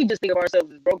just think of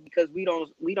ourselves as broke because we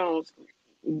don't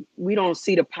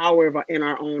see the power in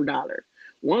our own dollar.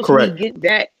 Once we get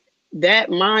that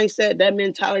mindset, that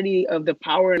mentality of the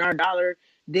power in our dollar,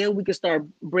 then we can start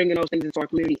bringing those things into our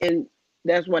community. And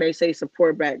that's why they say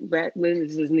support black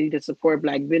businesses need to support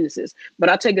black businesses. But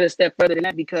I'll take it a step further than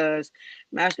that, because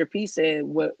Master P said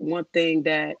one thing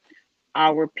that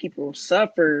our people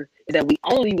suffer is that we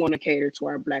only want to cater to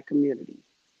our black community.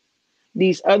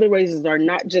 These other races are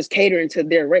not just catering to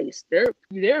their race. They're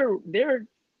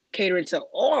catering to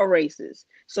all races.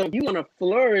 So if you want to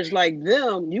flourish like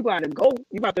them, you got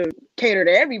to cater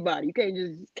to everybody. You can't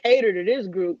just cater to this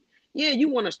group. Yeah, you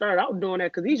want to start out doing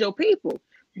that because these your people.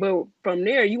 But from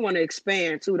there, you want to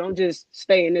expand too. Don't just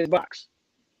stay in this box.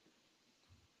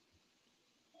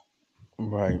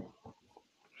 Right.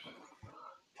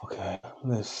 Okay,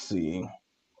 let's see.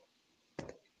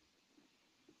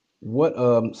 What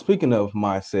speaking of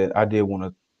mindset, I did want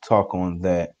to talk on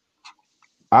that.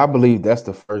 I believe that's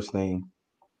the first thing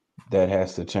that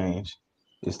has to change.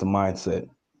 It's the mindset.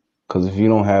 Because if you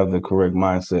don't have the correct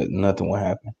mindset, nothing will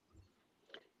happen.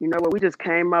 You know what? We just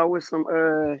came out with some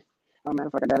oh man,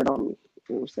 if I got it on me.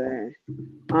 You know what I'm saying?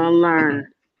 Unlearn.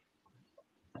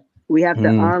 We have to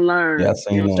unlearn. Yeah,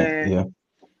 you know what I'm saying? Yeah.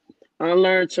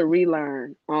 Unlearn to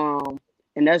relearn.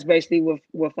 And that's basically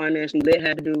what Financially Lit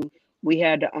had to do. We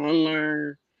had to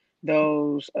unlearn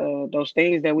those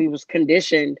things that we was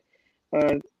conditioned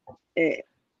that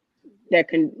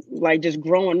can, like, just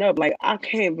growing up. Like, I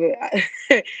can't, but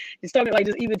it's talking like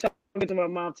just even talking to my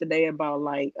mom today about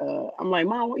like I'm like,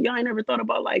 Mom, y'all ain't never thought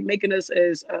about like making us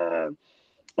as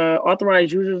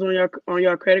authorized users on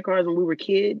your credit cards when we were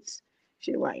kids?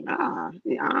 She's like, nah, I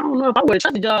don't know if I would have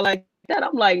trusted y'all like that.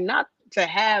 I'm like, not to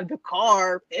have the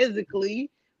car physically,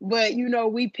 but you know,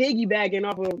 we piggybacking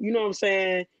off of, you know what I'm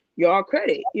saying, your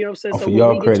credit. You know what I'm saying? So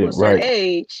when we get to a certain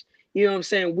age, you know what I'm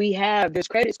saying, we have this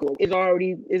credit score. It's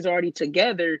already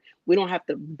together. We don't have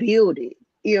to build it.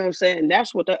 You know what I'm saying? And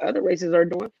that's what the other races are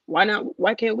doing. Why not?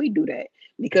 Why can't we do that?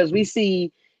 Because we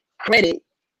see credit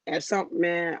as something,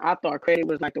 man. I thought credit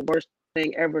was like the worst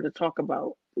thing ever to talk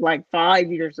about like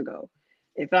 5 years ago.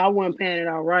 If I wasn't paying it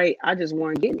out right, I just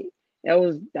wasn't getting it.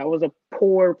 That was a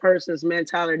poor person's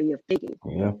mentality of thinking.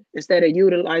 Yeah. Instead of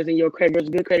utilizing your credit, there's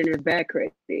good credit and there's bad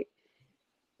credit. You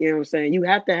know what I'm saying? You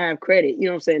have to have credit. You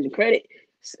know what I'm saying? The credit,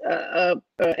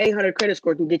 800 credit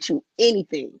score can get you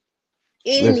anything.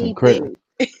 Anything.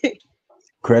 Listen,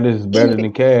 credit is better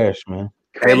than cash, man.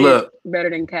 Credit, hey, look, better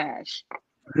than cash.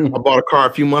 I bought a car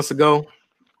a few months ago.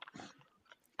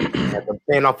 After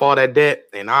paying off all that debt,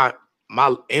 and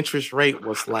my interest rate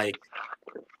was like,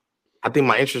 I think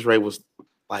my interest rate was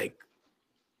like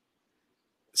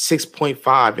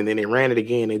 6.5, and then they ran it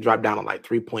again. They dropped down to like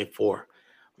 3.4.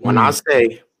 When I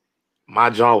say my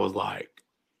jaw was like,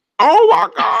 oh my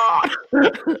God.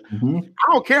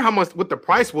 I don't care what the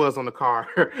price was on the car.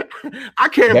 I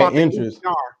care about the interest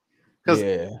car. Because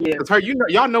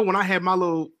y'all know when I had my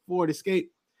little Ford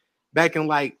Escape back in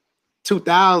like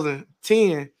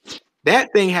 2010,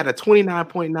 that thing had a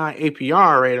 29.9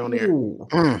 APR rate on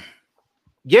there.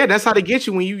 Yeah, that's how they get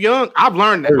you when you young. I've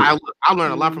learned that. I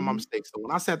learned a lot from my mistakes. So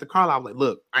when I sat the car, I was like,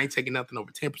 look, I ain't taking nothing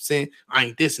over 10%. I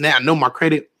ain't this and that. I know my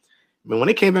credit. But when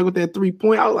they came back with that 3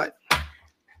 point, I was like,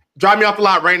 drive me off the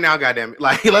lot right now, goddamn it.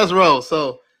 Like, let's roll.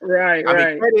 So I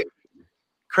mean,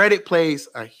 credit plays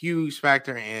a huge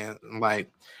factor. And like,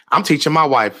 I'm teaching my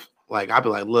wife, like, I'll be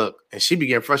like, look, and she be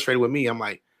getting frustrated with me. I'm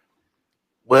like,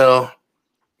 well,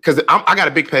 because I got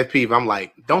a big pet peeve. I'm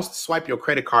like, don't swipe your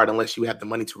credit card unless you have the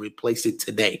money to replace it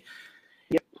today.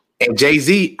 Yep. And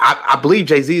Jay-Z, I believe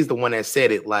Jay-Z is the one that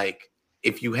said it. Like,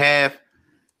 if you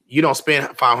don't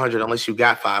spend $500 unless you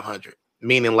got $500.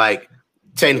 Meaning, like,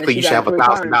 technically you should have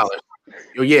 $1,000.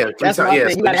 Yeah, that's what I'm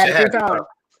saying. You gotta have 3 times.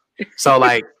 So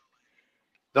like,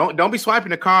 don't be swiping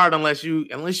the card unless you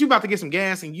about to get some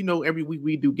gas, and you know every week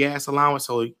we do gas allowance.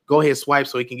 So go ahead, swipe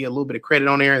so you can get a little bit of credit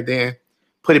on there, and then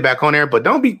put it back on there. But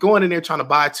don't be going in there trying to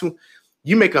buy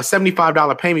you make a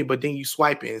 $75 payment, but then you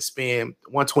swipe it and spend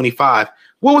 $125.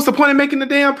 What was the point of making the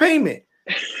damn payment?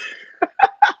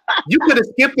 You could have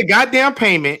skipped the goddamn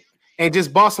payment and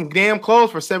just bought some damn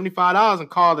clothes for $75 and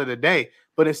called it a day.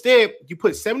 But instead, you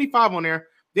put $75 on there,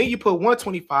 then you put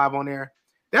 $125 on there.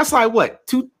 That's like what,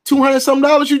 $200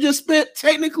 something you just spent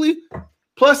technically,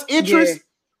 plus interest. Yeah.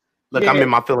 Look, I'm in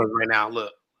my feelings right now.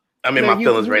 Look, I'm in my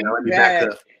feelings right now. Let me back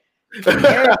up.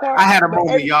 I had a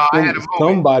moment, y'all.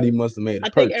 Somebody must have made a I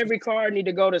think every card need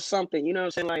to go to something. You know what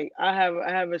I'm saying? Like, I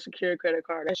have a secure credit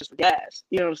card. That's just for gas.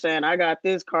 You know what I'm saying? I got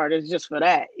this card. It's just for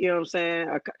that. You know what I'm saying?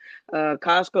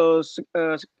 Costco's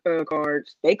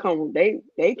cards, they come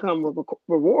with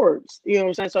rewards. You know what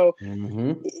I'm saying? So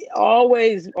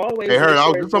always. Hey, heard I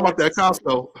was talking about that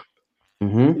Costco.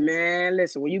 Man,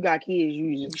 listen, when you got kids,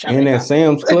 you shop in that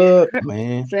Sam's Club,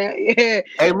 man. Hey,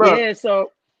 look. Yeah,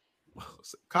 so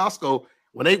Costco,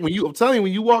 when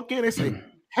you walk in, they say,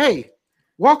 "Hey,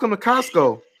 welcome to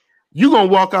Costco." You gonna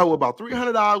walk out with about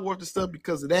 $300 worth of stuff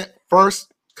because of that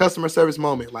first customer service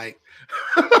moment. Like,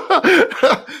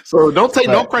 so don't take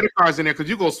no credit cards in there because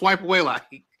you gonna swipe away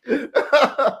like.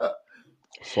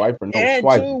 Swipe or no and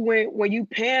swipe. too, when you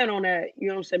pan on that, you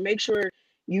know what I'm saying, make sure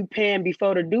you pan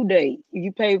before the due date. If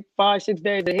you pay 5-6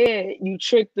 days ahead, you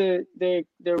trick the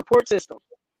report system.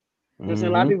 You know what I'm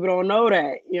saying? A lot of people don't know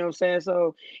that. You know what I'm saying?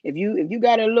 So if you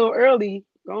got it a little early,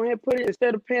 go ahead and put it,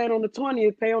 instead of paying on the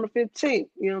 20th, pay on the 15th.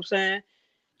 You know what I'm saying?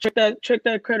 Trick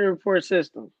that credit report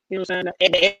system. You know what I'm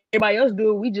saying? And everybody else do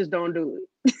it, we just don't do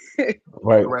it.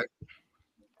 Right.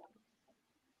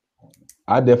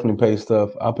 I definitely pay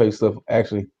stuff. I pay stuff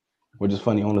actually, which is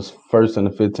funny, on the 1st and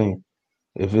the 15th.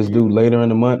 If it's due later in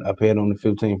the month, I pay it on the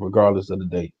 15th, regardless of the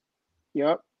date.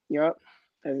 Yep.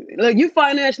 Look, you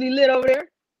financially lit over there.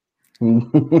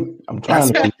 I'm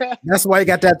trying to. That's why you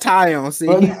got that tie on. See,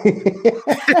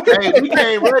 hey, we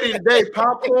came ready today.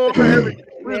 Popcorn for everything.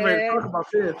 We ready to talk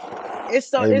about this. It's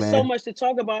so much to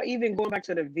talk about. Even going back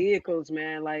to the vehicles,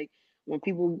 man. Like when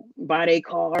people buy their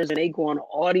cars and they go on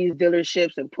all these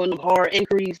dealerships and put them hard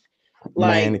inquiries,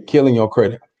 like man, killing your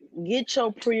credit. Get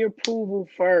your pre-approval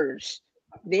first,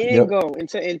 then go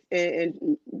and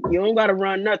you don't got to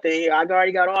run nothing. I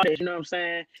already got all this. You know what I'm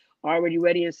saying? Already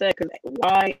ready and set. Because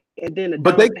why? And then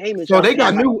they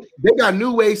got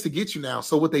new ways to get you now.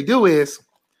 So what they do is,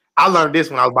 I learned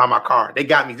this when I was buying my car. They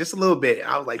got me just a little bit.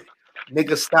 I was like,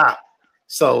 nigga, stop.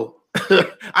 So I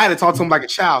had to talk to them like a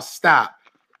child. Stop.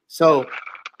 So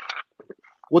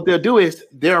what they'll do is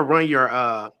they'll run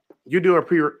your you do a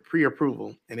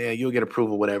pre-approval, and then you'll get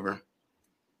approval, whatever.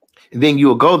 And then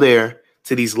you'll go there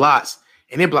to these lots,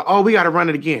 and they'll be like, "Oh, we got to run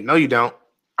it again." No, you don't.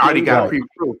 I already got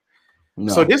pre-approved.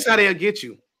 No. So this is how they'll get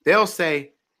you. They'll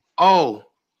say, "Oh,"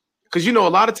 because a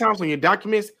lot of times on your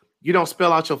documents, you don't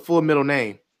spell out your full middle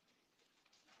name.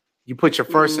 You put your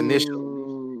first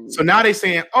initial. So now they're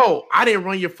saying, "Oh, I didn't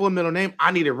run your full middle name.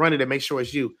 I need to run it to make sure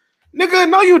it's you." Nigga,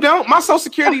 no, you don't. My social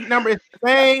security number is the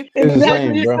same. It's the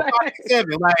same,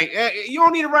 bro. Like, you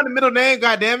don't need to run the middle name,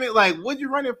 goddamn it. Like, what you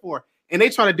running for? And they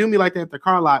try to do me like that at the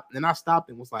car lot, and I stopped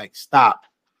and was like, stop.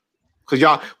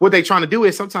 Because what they trying to do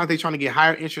is sometimes they trying to get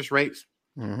higher interest rates,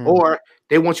 or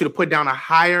they want you to put down a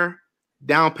higher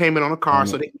down payment on a car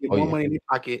so they can get more money in their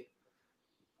pocket.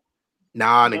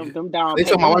 Nah, nigga. Them down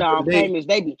payments,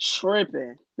 they be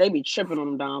tripping. They be tripping on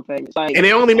them down payments. Like, and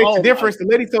they only make the difference. The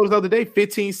lady told us the other day,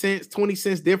 15 cents, 20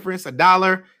 cents difference,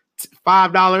 $1,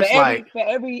 $5. For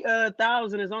every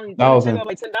 1,000 is only like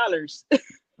 $10.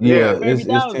 Yeah, it's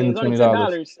 $10 to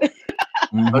 $20.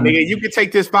 Nigga, you can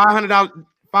take this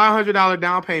 $500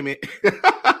 down payment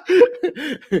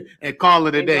and call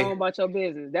it a day. Go about your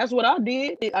business. That's what I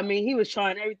did. I mean, he was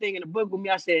trying everything in the book with me.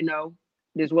 I said no.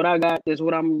 This is what I got. This is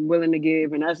what I'm willing to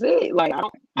give, and that's it. Like I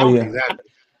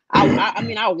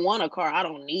mean, I want a car. I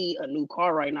don't need a new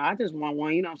car right now. I just want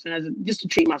one. You know what I'm saying? Just to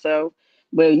treat myself.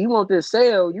 But you want this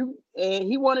sale? And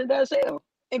he wanted that sale,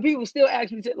 and people still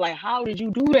ask me like, "How did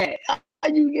you do that? How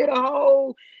you get a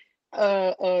whole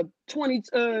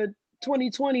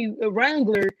 2020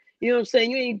 Wrangler? You know what I'm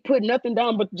saying? You ain't put nothing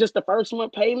down but just the first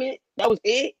month payment. That was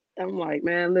it." I'm like,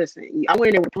 man, listen. I went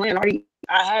in there with a plan already.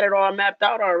 I had it all mapped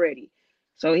out already.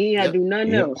 So he had to do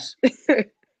nothing else.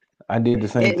 I did the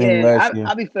same thing last year.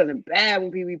 I be feeling bad when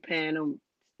people be paying them.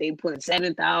 They put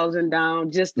 $7,000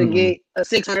 down just to get a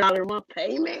 $600 a month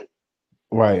payment.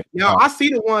 Right. I see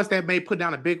the ones that may put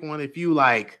down a big one. If you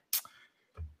like,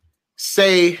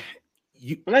 say,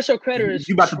 unless your credit is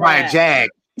you about to buy a Jag.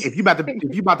 If you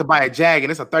about to buy a Jag and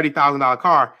it's a $30,000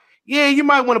 car, you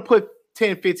might want to put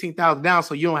 $10,000-$15,000 down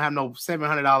so you don't have no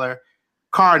 $700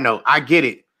 car note. I get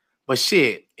it. But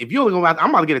shit, if you're going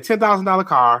I'm about to get a $10,000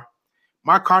 car,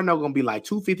 my car note gonna be like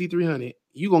 $250-$300.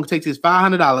 You gonna take this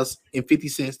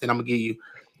 $500.50 that I'm gonna give you,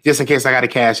 just in case I got to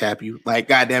cash app you. Like,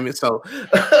 goddamn it! So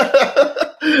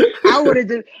I would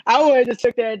have just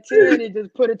took that 10 and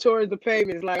just put it towards the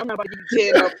payments. Like, I'm not about to give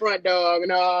you 10 up front, dog.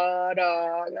 No.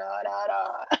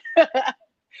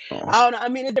 I don't know. I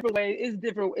mean, it's different ways. It's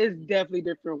definitely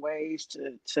different ways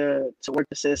to work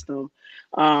the system.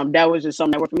 That was just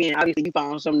something that worked for me, and obviously you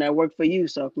found something that worked for you.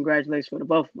 So congratulations for the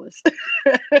both of us.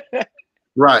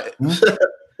 Right.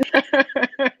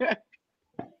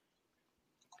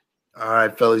 All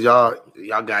right, fellas, y'all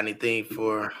got anything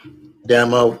for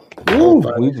demo?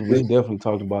 We definitely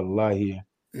talked about a lot here.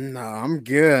 No, I'm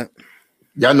good.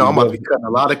 Y'all know I'm about to be cutting a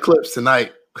lot of clips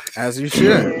tonight. As you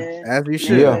should. As you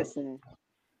should. Yeah.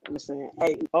 Listen,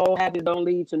 hey, old habits don't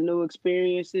lead to new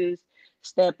experiences.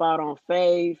 Step out on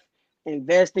faith.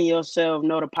 Invest in yourself.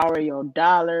 Know the power of your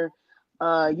dollar.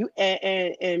 You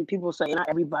and people say not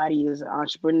everybody is an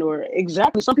entrepreneur.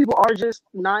 Exactly. Some people are just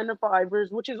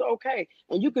 9-to-5ers, which is okay.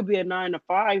 And you could be a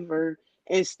 9-to-5er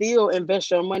and still invest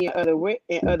your money in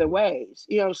other ways.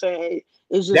 You know what I'm saying?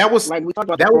 It's just like we talked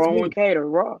about the 401k to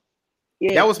Roth.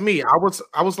 Yeah. That was me. I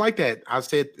was like that. I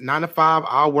said 9 to 5.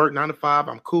 I'll work 9 to 5.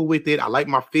 I'm cool with it. I like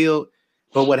my field.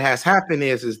 But what has happened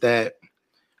is that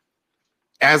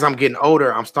as I'm getting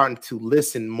older, I'm starting to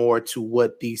listen more to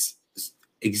what these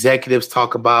executives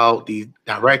talk about, these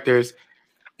directors,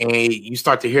 and you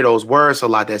start to hear those words a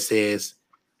lot that says,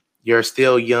 you're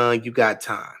still young, you got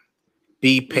time.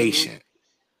 Be patient.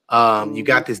 You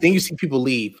got this. Then you see people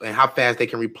leave and how fast they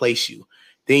can replace you.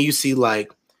 Then you see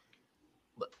like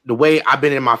the way I've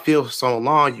been in my field for so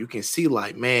long, you can see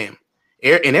like, man,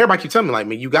 and everybody keep telling me like,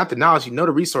 man, you got the knowledge, you know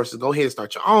the resources, go ahead and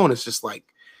start your own. It's just like,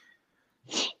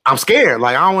 I'm scared.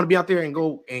 Like, I don't want to be out there and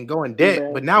go in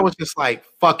debt. But now it's just like,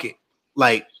 fuck it.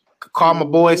 Like, call my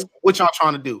boys. What y'all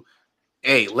trying to do?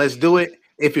 Hey, let's do it.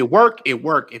 If it work, it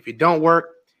work. If it don't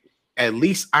work, at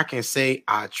least I can say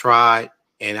I tried.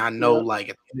 And I know, like,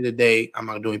 at the end of the day, I'm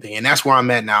not gonna do anything. And that's where I'm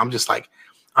at now. I'm just like,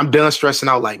 I'm done stressing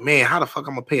out. Like, man, how the fuck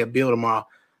I'm gonna pay a bill tomorrow?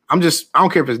 I don't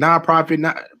care if it's non-profit,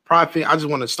 not profit. I just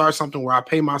want to start something where I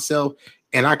pay myself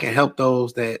and I can help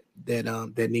those that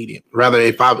need it. Rather,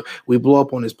 if we blow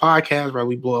up on this podcast, rather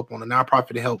we blow up on a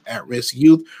nonprofit to help at-risk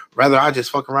youth. Rather, I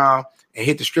just fuck around and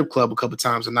hit the strip club a couple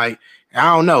times a night. And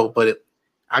I don't know, but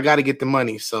I got to get the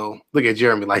money. So look at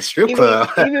Jeremy, like strip club.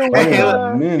 Even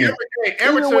with,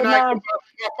 amateur night,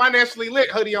 financially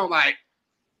lit hoodie on. Like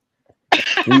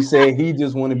he said, he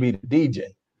just want to be the DJ.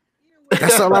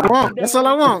 That's all I want. That's all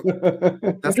I want.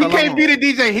 He can't be the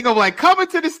DJ. He gonna be like, coming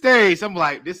to the stage. I'm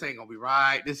like, this ain't gonna be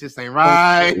right. This just ain't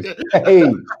right. Hey.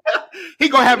 He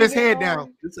gonna have his head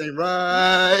down. This ain't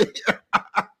right.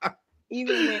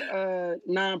 Even with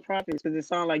nonprofits, because it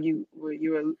sounded like you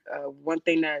were one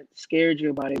thing that scared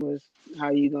you about it was how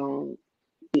your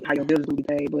bills gonna be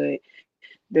paid. But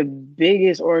the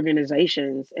biggest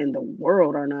organizations in the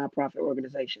world are nonprofit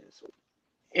organizations.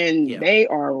 And they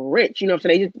are rich, you know what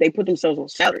I'm saying? They put themselves on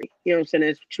salary, you know what I'm saying?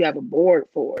 That's what you have a board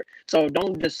for. So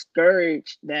don't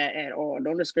discourage that at all.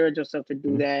 Don't discourage yourself to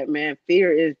do that, man.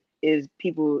 Fear is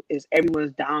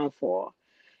everyone's downfall.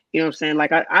 You know what I'm saying?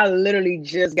 Like I literally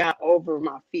just got over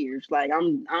my fears. Like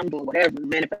I'm doing whatever,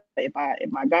 man. If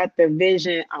I got the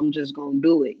vision, I'm just gonna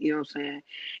do it. You know what I'm saying?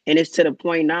 And it's to the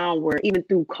point now where even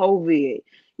through COVID,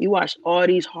 you watch all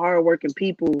these hardworking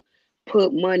people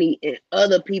put money in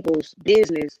other people's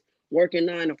business, working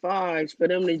 9-to-5s for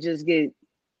them to just get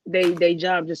they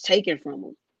job just taken from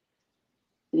them.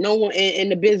 No one in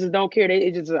the business don't care.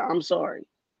 They just I'm sorry.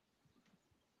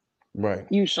 Right.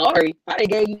 You sorry? I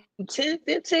gave you 10,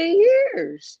 15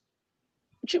 years.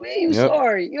 What you mean you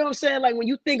sorry? You know what I'm saying? Like when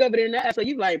you think of it in that, so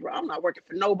you like, bro, I'm not working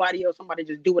for nobody else. Somebody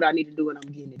just do what I need to do and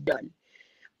I'm getting it done.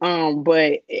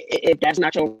 But if that's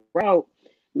not your route,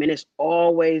 I mean, there's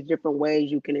always different ways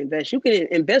you can invest. You can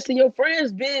invest in your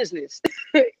friend's business.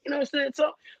 You know what I'm saying?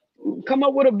 So come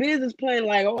up with a business plan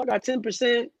like, oh, I got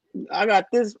 10%. I got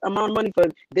this amount of money for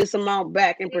this amount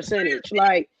back in percentage.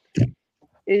 Like,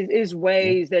 it's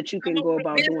ways that you can go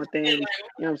about doing things. You know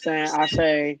what I'm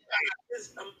saying?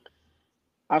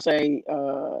 I say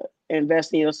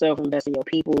invest in yourself, invest in your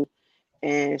people,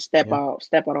 and step out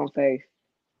on faith.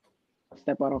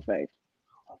 Step out on faith.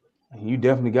 You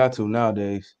definitely got to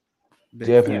nowadays.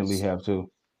 Definitely have to.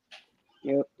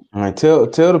 Yep. All right. Tell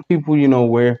the people, you know,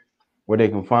 where they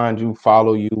can find you,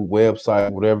 follow you,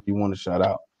 website, whatever you want to shout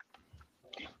out.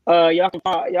 Y'all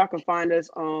can find us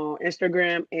on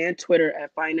Instagram and Twitter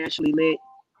at Financially Lit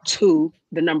 2,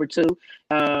 the number 2.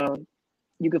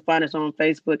 You can find us on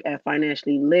Facebook at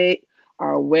Financially Lit.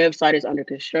 Our website is under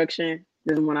construction.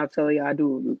 This is when I tell you I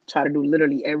try to do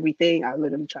literally everything. I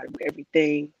literally try to do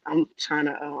everything. I'm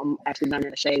actually learning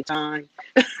to shave time.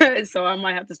 So I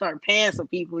might have to start paying some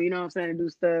people, you know what I'm saying, to do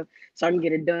stuff so I can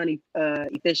get it done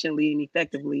efficiently and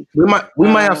effectively. We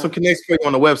might have some connections for you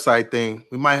on the website thing.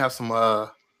 We might have some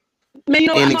man, you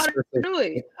know, I know how to do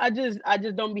it. I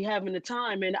just don't be having the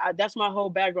time, and that's my whole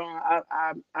background.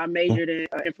 I majored in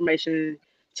information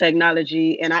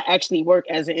technology, and I actually work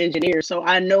as an engineer, so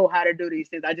I know how to do these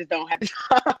things. I just don't have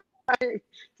time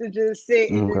to just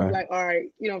sit and just be like, all right,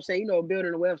 you know what I'm saying? You know,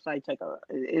 building a website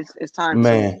it's time.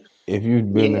 Man, if you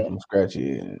build it from scratch,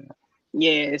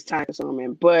 it's time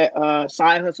consuming. But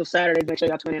Side Hustle Saturday, make sure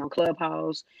y'all tune in on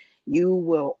Clubhouse. You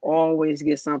will always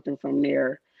get something from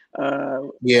there. My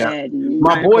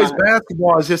boys'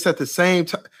 basketball is just at the same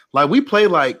time. Like we play,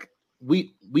 like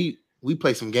we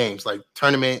play some games like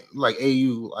tournament, like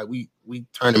AU, like we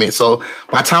tournament. So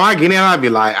by the time I get in, I'd be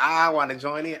like, I want to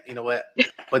join in. You know what?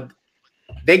 But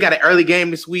they got an early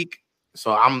game this week,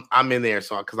 so I'm in there.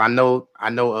 So because I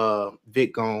know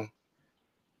Vic gone.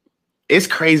 It's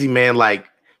crazy, man. Like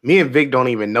me and Vic don't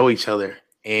even know each other,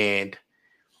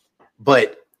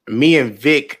 but me and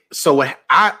Vic. So when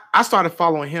I started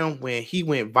following him when he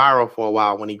went viral for a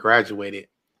while when he graduated,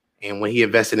 and when he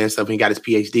invested in stuff and he got his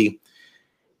PhD.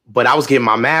 But I was getting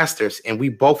my master's, and we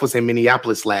both was in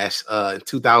Minneapolis in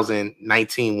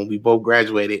 2019 when we both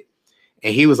graduated,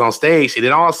 and he was on stage. And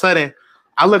then all of a sudden,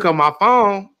 I look on my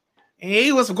phone, and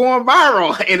he was going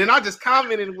viral. And then I just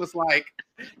commented and was like,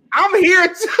 "I'm here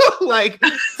too!" Like,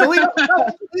 so we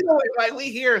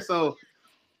here. So,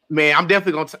 man, I'm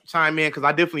definitely gonna chime in because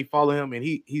I definitely follow him, and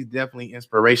he's definitely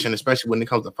inspiration, especially when it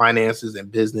comes to finances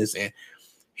and business, and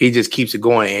he just keeps it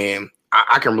going. And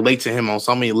I can relate to him on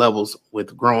so many levels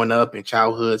with growing up and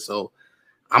childhood. So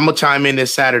I'm going to chime in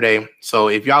this Saturday. So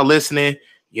if y'all listening,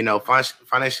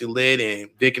 Financially Lit and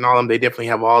Vic and all them, they definitely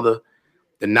have all the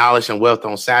knowledge and wealth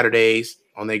on Saturdays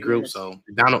on their group. Yes. So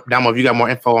Damo, if you got more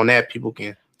info on that, people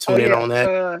can tune in on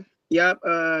that.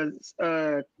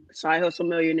 Side Hustle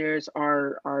Millionaires,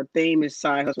 our theme is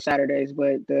Side Hustle Saturdays,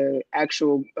 but the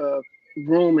actual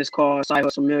room is called Side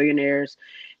Hustle Millionaires.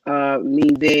 Me,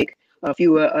 Vic, a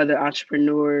few other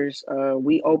entrepreneurs.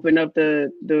 We open up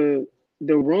the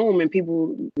room and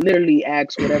people literally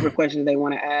ask whatever questions they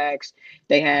want to ask.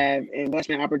 They have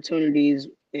investment opportunities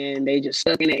and they just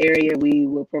stuck in the area. We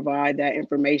will provide that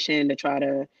information to try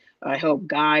to help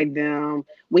guide them.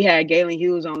 We had Galen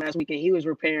Hughes on last weekend. He was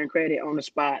repairing credit on the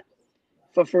spot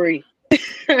for free.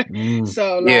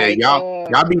 So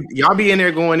y'all be in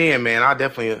there going in, man.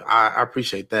 I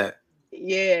appreciate that.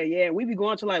 Yeah. We be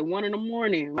going to like 1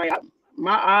 a.m. Like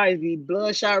my eyes be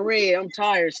bloodshot red. I'm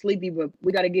tired, sleepy, but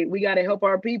we gotta help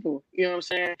our people. You know what I'm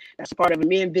saying? That's part of it.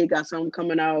 Me and Vic got something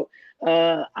coming out.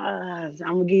 I'm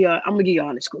gonna give y'all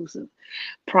an exclusive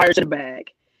prior to the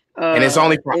bag. And it's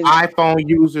only for iPhone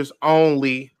users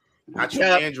only, not you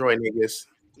Android niggas.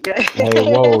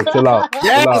 Hey, whoa, chill out.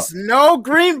 Yes, no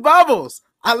green bubbles.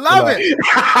 I love it.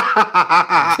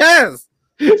 Yes.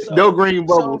 No green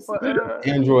bubbles. So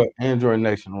for, Android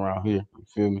Nation around here. You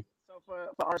feel me? So for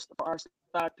our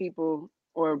stock people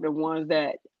or the ones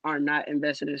that are not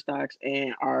invested in stocks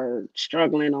and are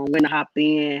struggling on when to hop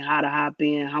in, how to hop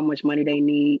in, how much money they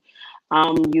need,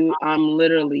 I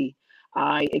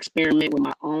experiment with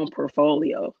my own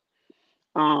portfolio.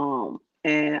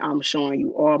 And I'm showing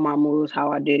you all my moves,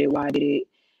 how I did it, why I did it,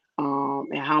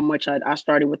 and how much I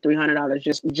started with $300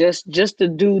 just to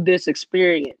do this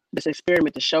experiment to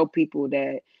show people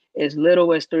that as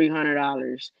little as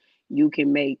 $300 you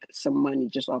can make some money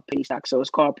just off penny stock. So it's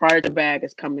called Prior to Bag.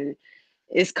 It's coming.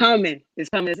 It's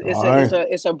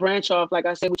a branch off. Like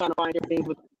I said, we're trying to find different things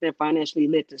within Financially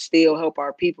Lit to still help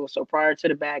our people. So Prior to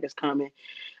the Bag is coming.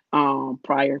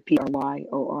 Prior,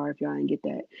 PRYOR, if y'all didn't get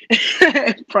that.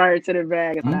 Prior to the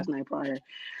Bag is last night prior.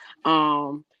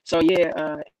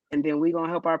 And then we're gonna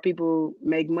help our people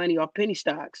make money off penny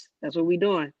stocks. That's what we're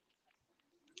doing.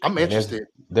 I'm interested.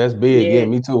 That's big. Yeah,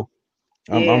 me too.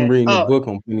 I'm reading a book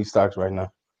on penny stocks right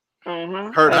now.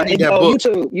 Heard I need that book.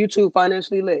 YouTube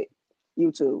Financially Lit.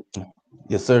 YouTube.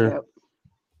 Yes, sir.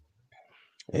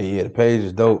 Yep. Yeah, the page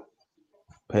is dope.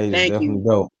 Page is definitely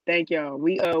dope. Thank y'all.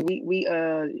 We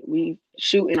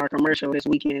shooting our commercial this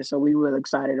weekend, so we real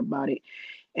excited about it.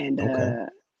 And I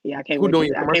can't wait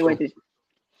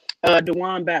to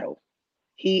Dewan Battle.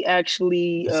 He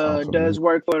actually does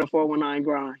work for the 419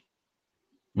 grind.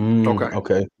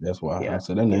 Okay. That's why I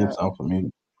said that name sounds familiar.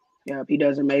 Yeah, he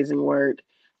does amazing work.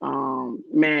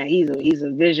 Man, he's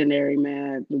a visionary,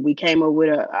 man. We came up with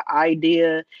an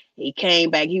idea. He came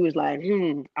back. He was like,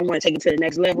 I want to take it to the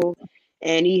next level.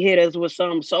 And he hit us with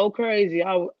something so crazy.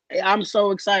 I'm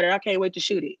so excited. I can't wait to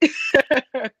shoot it.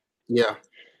 Yeah.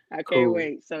 I can't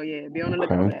wait. So yeah, be on the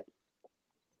lookout for that.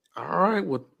 All right.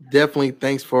 Well, definitely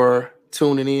thanks for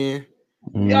tuning in.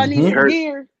 Y'all need some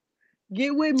gear.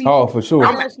 Get with me. Oh, for sure.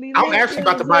 I'm actually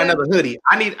about to buy another hoodie.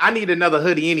 I need another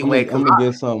hoodie anyway. I'm gonna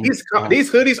get some. These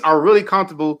hoodies are really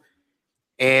comfortable.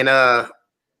 And I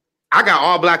got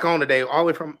all black on today. All the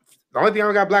way from the only thing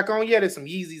I got black on yet is some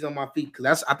Yeezys on my feet.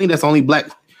 Cause I think that's the only black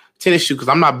tennis shoe because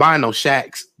I'm not buying no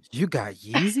Shaqs. You got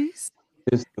Yeezys?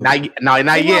 Not yet.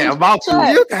 I'm about to.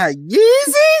 You got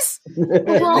Yeezys?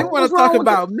 You want to talk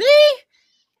about me?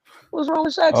 What's wrong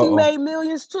with Shaq? He made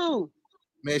millions too.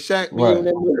 Man, Shaq,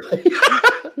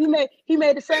 he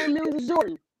made the same millions as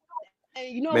Jordan.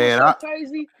 And you know what's so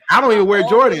crazy? I don't even wear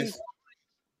Jordans.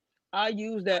 I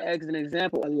use that as an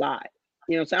example a lot.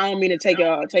 You know, so I don't mean to take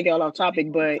y'all off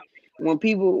topic, but when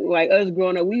people like us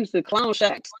growing up, we used to clown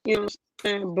Shaqs. You know what I'm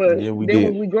saying? But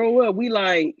when we grow up, we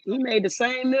like he made the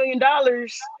same $1 million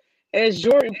as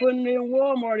Jordan putting it in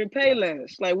Walmart and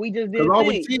Payless. Like we just did.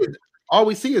 All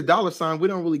we see is dollar sign. We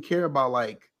don't really care about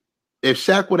like if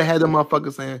Shaq would have had them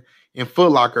motherfuckers in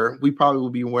Foot Locker, we probably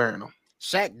would be wearing them.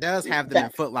 Shaq does have them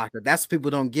in Foot Locker. That's what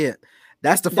people don't get.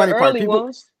 That's the funny part.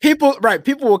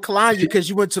 People will clown you because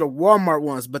you went to the Walmart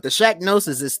ones, but the Shaq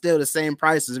Gnosis is still the same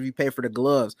price as if you pay for the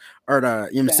gloves or the,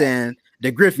 you know what I'm saying,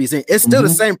 the Griffies. It's still the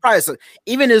same price.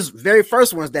 Even his very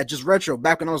first ones that just retro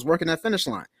back when I was working at Finish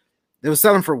Line, they were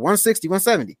selling for $160,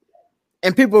 $170,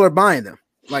 and people are buying them.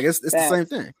 Like it's the same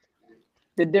thing.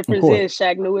 The difference is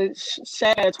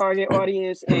Shaq had a target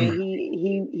audience, and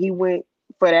he went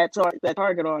for that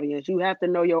target audience. You have to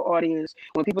know your audience.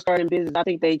 When people start in business, I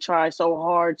think they try so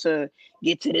hard to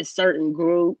get to this certain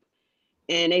group,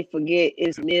 and they forget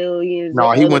it's millions.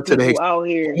 No, he went to the out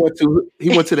here. He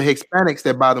went to the Hispanics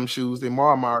that buy them shoes in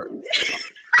Walmart.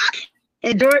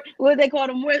 And Jordan, what they call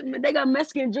them? They got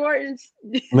Mexican Jordans.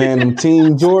 Man, them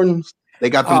Team Jordans. They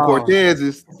got them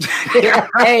Cortezes.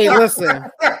 Hey, listen.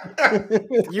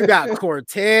 You got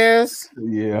Cortez.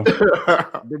 Yeah.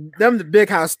 Them the big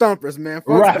house stompers, man.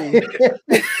 Right. Man,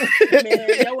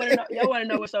 y'all wanna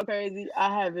know what's so crazy?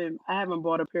 I haven't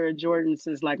bought a pair of Jordans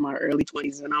since like my early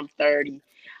 20s, and I'm 30.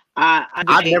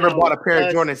 I've never bought a pair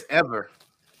of Jordans ever.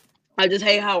 I just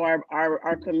hate how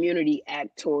our community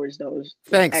act towards those.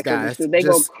 Thanks, guys. They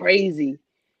go crazy.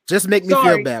 Just make me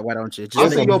feel bad. Why don't you?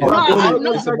 Just make me feel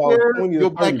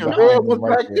bad.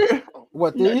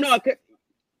 What these? No,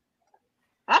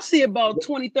 I see about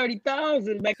 20,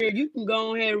 30,000 back there. You can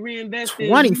go ahead and reinvest in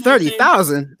 20,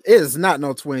 30,000. It is not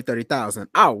no 20, 30,000.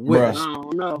 I wish.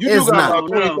 No. You do got about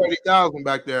 20, 30,000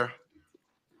 back there.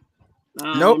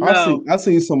 Nope. No. I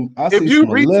see some. If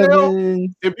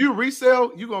you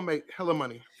resell, you're gonna make hella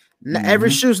money. Every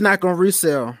shoe's not gonna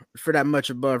resell for that much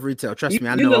above retail. Trust me,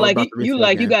 I know.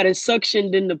 You got it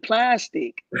suctioned in the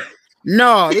plastic.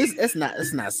 No, it's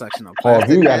not suction on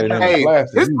plastic. Oh, you got it in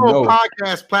plastic. This whole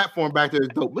podcast platform back there is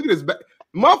dope. Look at this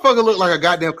motherfucker look like a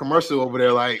goddamn commercial over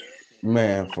there. Like,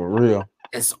 man, for real.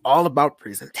 It's all about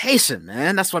presentation,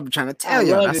 man. That's what I'm trying to tell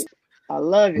you. I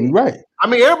love it. Right. I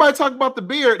mean, everybody talk about the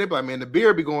beard. They be like, man, the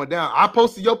beard be going down. I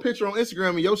posted your picture on Instagram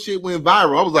and your shit went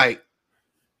viral. I was like,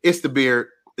 it's the beard.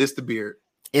 It's the beard.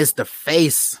 It's the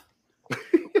face.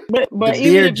 But the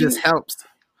beard just helps.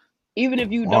 Even if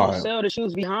you don't sell the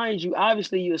shoes behind you,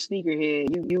 obviously you're a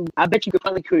sneakerhead. I bet you could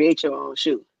probably create your own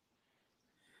shoe.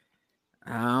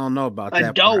 I don't know about that.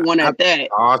 I don't want at that.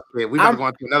 Oh, shit. We might go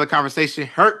into another conversation.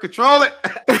 Hurt, control it.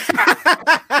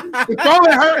 Control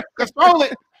it, Hurt. Control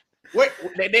it. What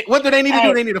do they need to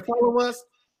do? They need to follow us.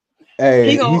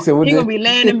 Hey, he gonna be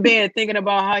laying in bed thinking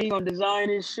about how he gonna design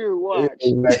his shoe. Watch.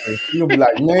 Exactly. He gonna be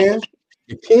like, man,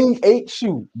 the King 8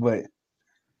 shoe, but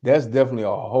that's definitely a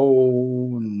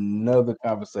whole nother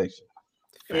conversation.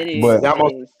 It is. But I'm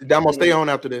gonna stay on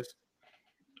after this.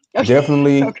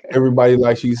 Definitely, everybody,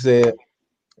 like she said,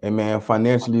 and man,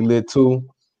 financially lit too.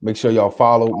 Make sure y'all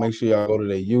follow. Make sure y'all go to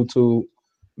their YouTube.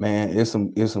 Man, it's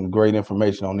some great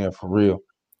information on there for real.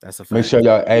 That's a fact. Make sure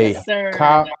y'all,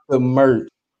 cop the merch.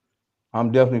 I'm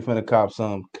definitely finna cop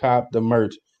some. Cop the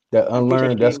merch. That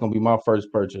Unlearned, that's gonna be my first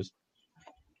purchase.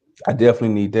 I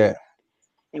definitely need that.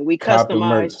 And we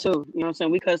customize too. You know what I'm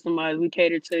saying? We customize, we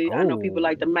cater to you. I know people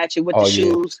like to match it with the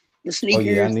shoes, the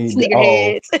sneakers,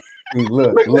 sneakerheads.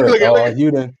 Look,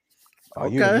 you done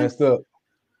messed up.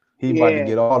 He about to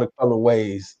get all the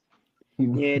colorways.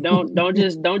 Yeah, don't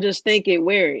just think it,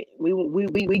 wear it.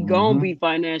 We gonna be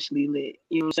financially lit.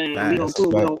 You know what I'm saying? We gonna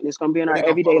cool. It's gonna be in our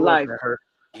everyday life.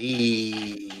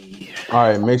 All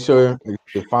right, make sure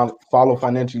you follow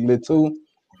Financially Lit too.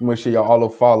 Make sure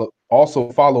y'all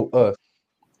also follow us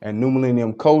at New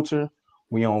Millennium Culture.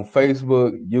 We on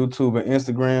Facebook, YouTube, and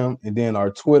Instagram, and then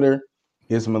our Twitter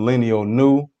is Millennial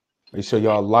New. Make sure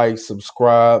y'all like,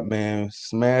 subscribe, man.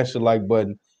 Smash the like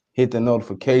button, hit the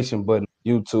notification button,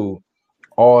 YouTube,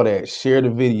 all that. Share the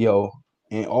video,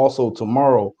 and also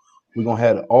tomorrow we're gonna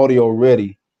have the audio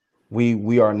ready.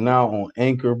 We are now on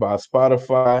Anchor by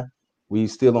Spotify. We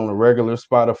still on the regular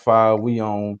Spotify. We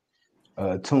on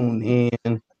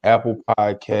TuneIn, Apple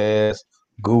Podcasts,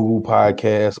 Google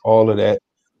Podcasts, all of that.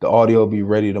 The audio will be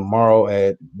ready tomorrow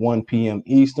at 1 p.m.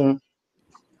 Eastern.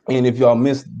 And if y'all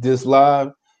missed this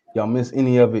live, y'all miss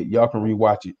any of it, y'all can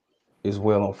rewatch it as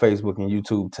well on Facebook and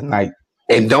YouTube tonight.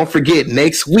 And don't forget,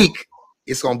 next week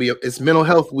it's Mental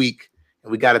Health Week,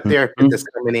 and we got a therapist that's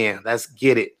coming in. Let's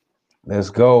get it. Let's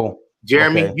go.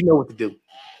 Jeremy, you know what to do.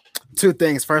 Two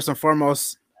things. First and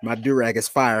foremost, my do-rag is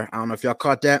fire. I don't know if y'all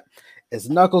caught that. It's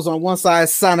Knuckles on one side,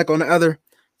 Sonic on the other.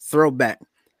 Throwback.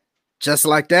 Just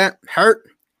like that. Hurt.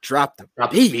 Drop the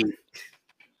beat.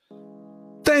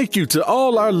 Thank you to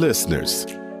all our listeners.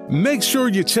 Make sure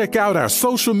you check out our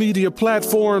social media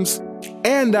platforms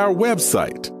and our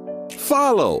website.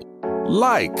 Follow,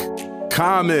 like,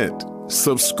 comment,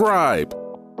 subscribe,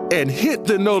 and hit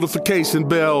the notification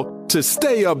bell to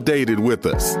stay updated with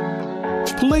us.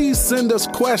 Please send us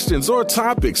questions or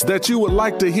topics that you would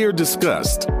like to hear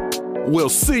discussed. We'll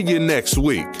see you next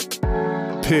week.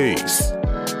 Peace.